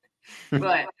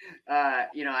 But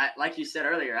like you said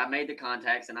earlier, I made the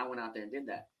contacts and I went out there and did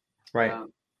that. Right.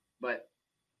 But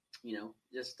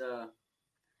just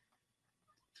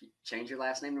change your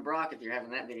last name to Brock if you're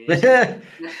having that video.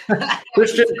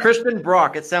 Christian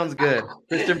Brock. It sounds good.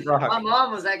 Christian Brock. My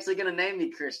mom was actually going to name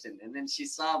me Christian, and then she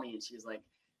saw me and she was like,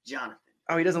 Jonathan.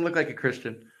 Oh, he doesn't look like a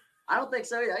Christian. I don't think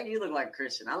so. I think you look like a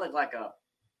Christian. I look like a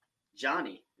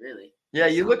Johnny, really. Yeah,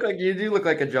 you do look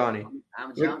like a Johnny.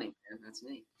 I'm Johnny, man. That's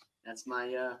me. That's my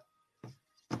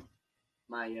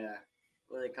what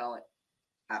do they call it?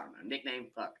 I don't know. Nickname.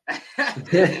 Fuck.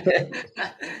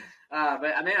 But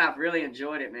I mean, I've really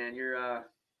enjoyed it, man. Your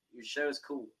show's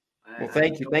cool. Well,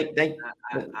 thank you. Thank.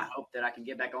 I hope that I can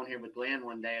get back on here with Glenn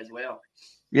one day as well.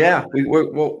 Yeah,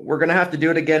 we're gonna have to do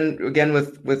it again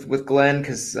with Glenn,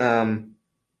 because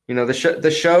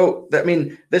the show. I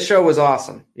mean, this show was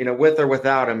awesome. With or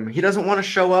without him, he doesn't want to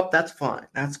show up. That's fine.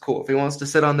 That's cool. If he wants to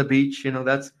sit on the beach,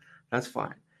 that's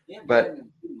fine. Yeah, but too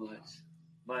much.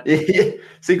 But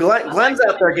see, Glenn's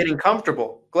out there getting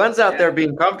comfortable. Glenn's out there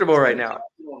being comfortable right now.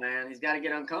 Man, he's got to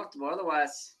get uncomfortable.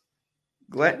 Otherwise,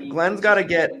 Glenn's got to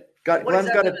get. What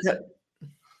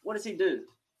does he do?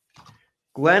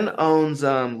 Glenn owns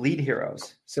Lead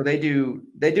Heroes, so they do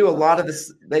a lot of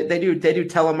this. They do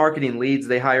telemarketing leads.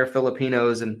 They hire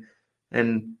Filipinos and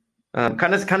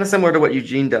kind of similar to what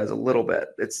Eugene does a little bit.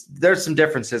 There's some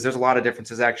differences. There's a lot of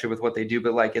differences actually with what they do,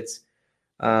 but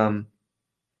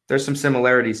there's some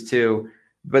similarities too.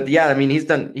 But yeah, I mean,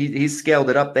 he's scaled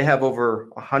it up. They have over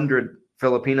 100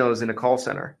 Filipinos in a call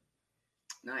center.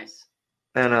 Nice.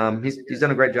 And he's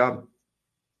done a great job.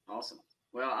 Awesome.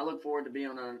 Well, I look forward to being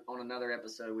on another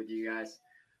episode with you guys.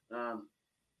 I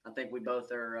think we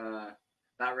both are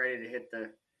about ready to hit the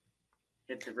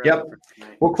road. Yep.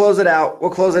 We'll close it out.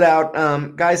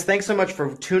 Guys, thanks so much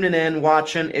for tuning in,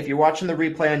 watching. If you're watching the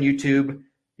replay on YouTube,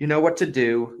 you know what to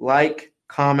do. Like,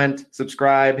 comment,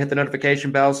 subscribe, hit the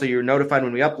notification bell so you're notified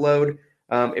when we upload.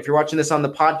 If you're watching this on the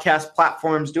podcast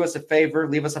platforms, do us a favor,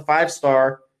 leave us a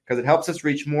 5-star, because it helps us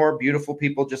reach more beautiful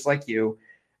people just like you.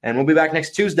 And we'll be back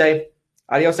next Tuesday.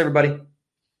 Adios, everybody.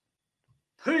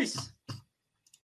 Peace.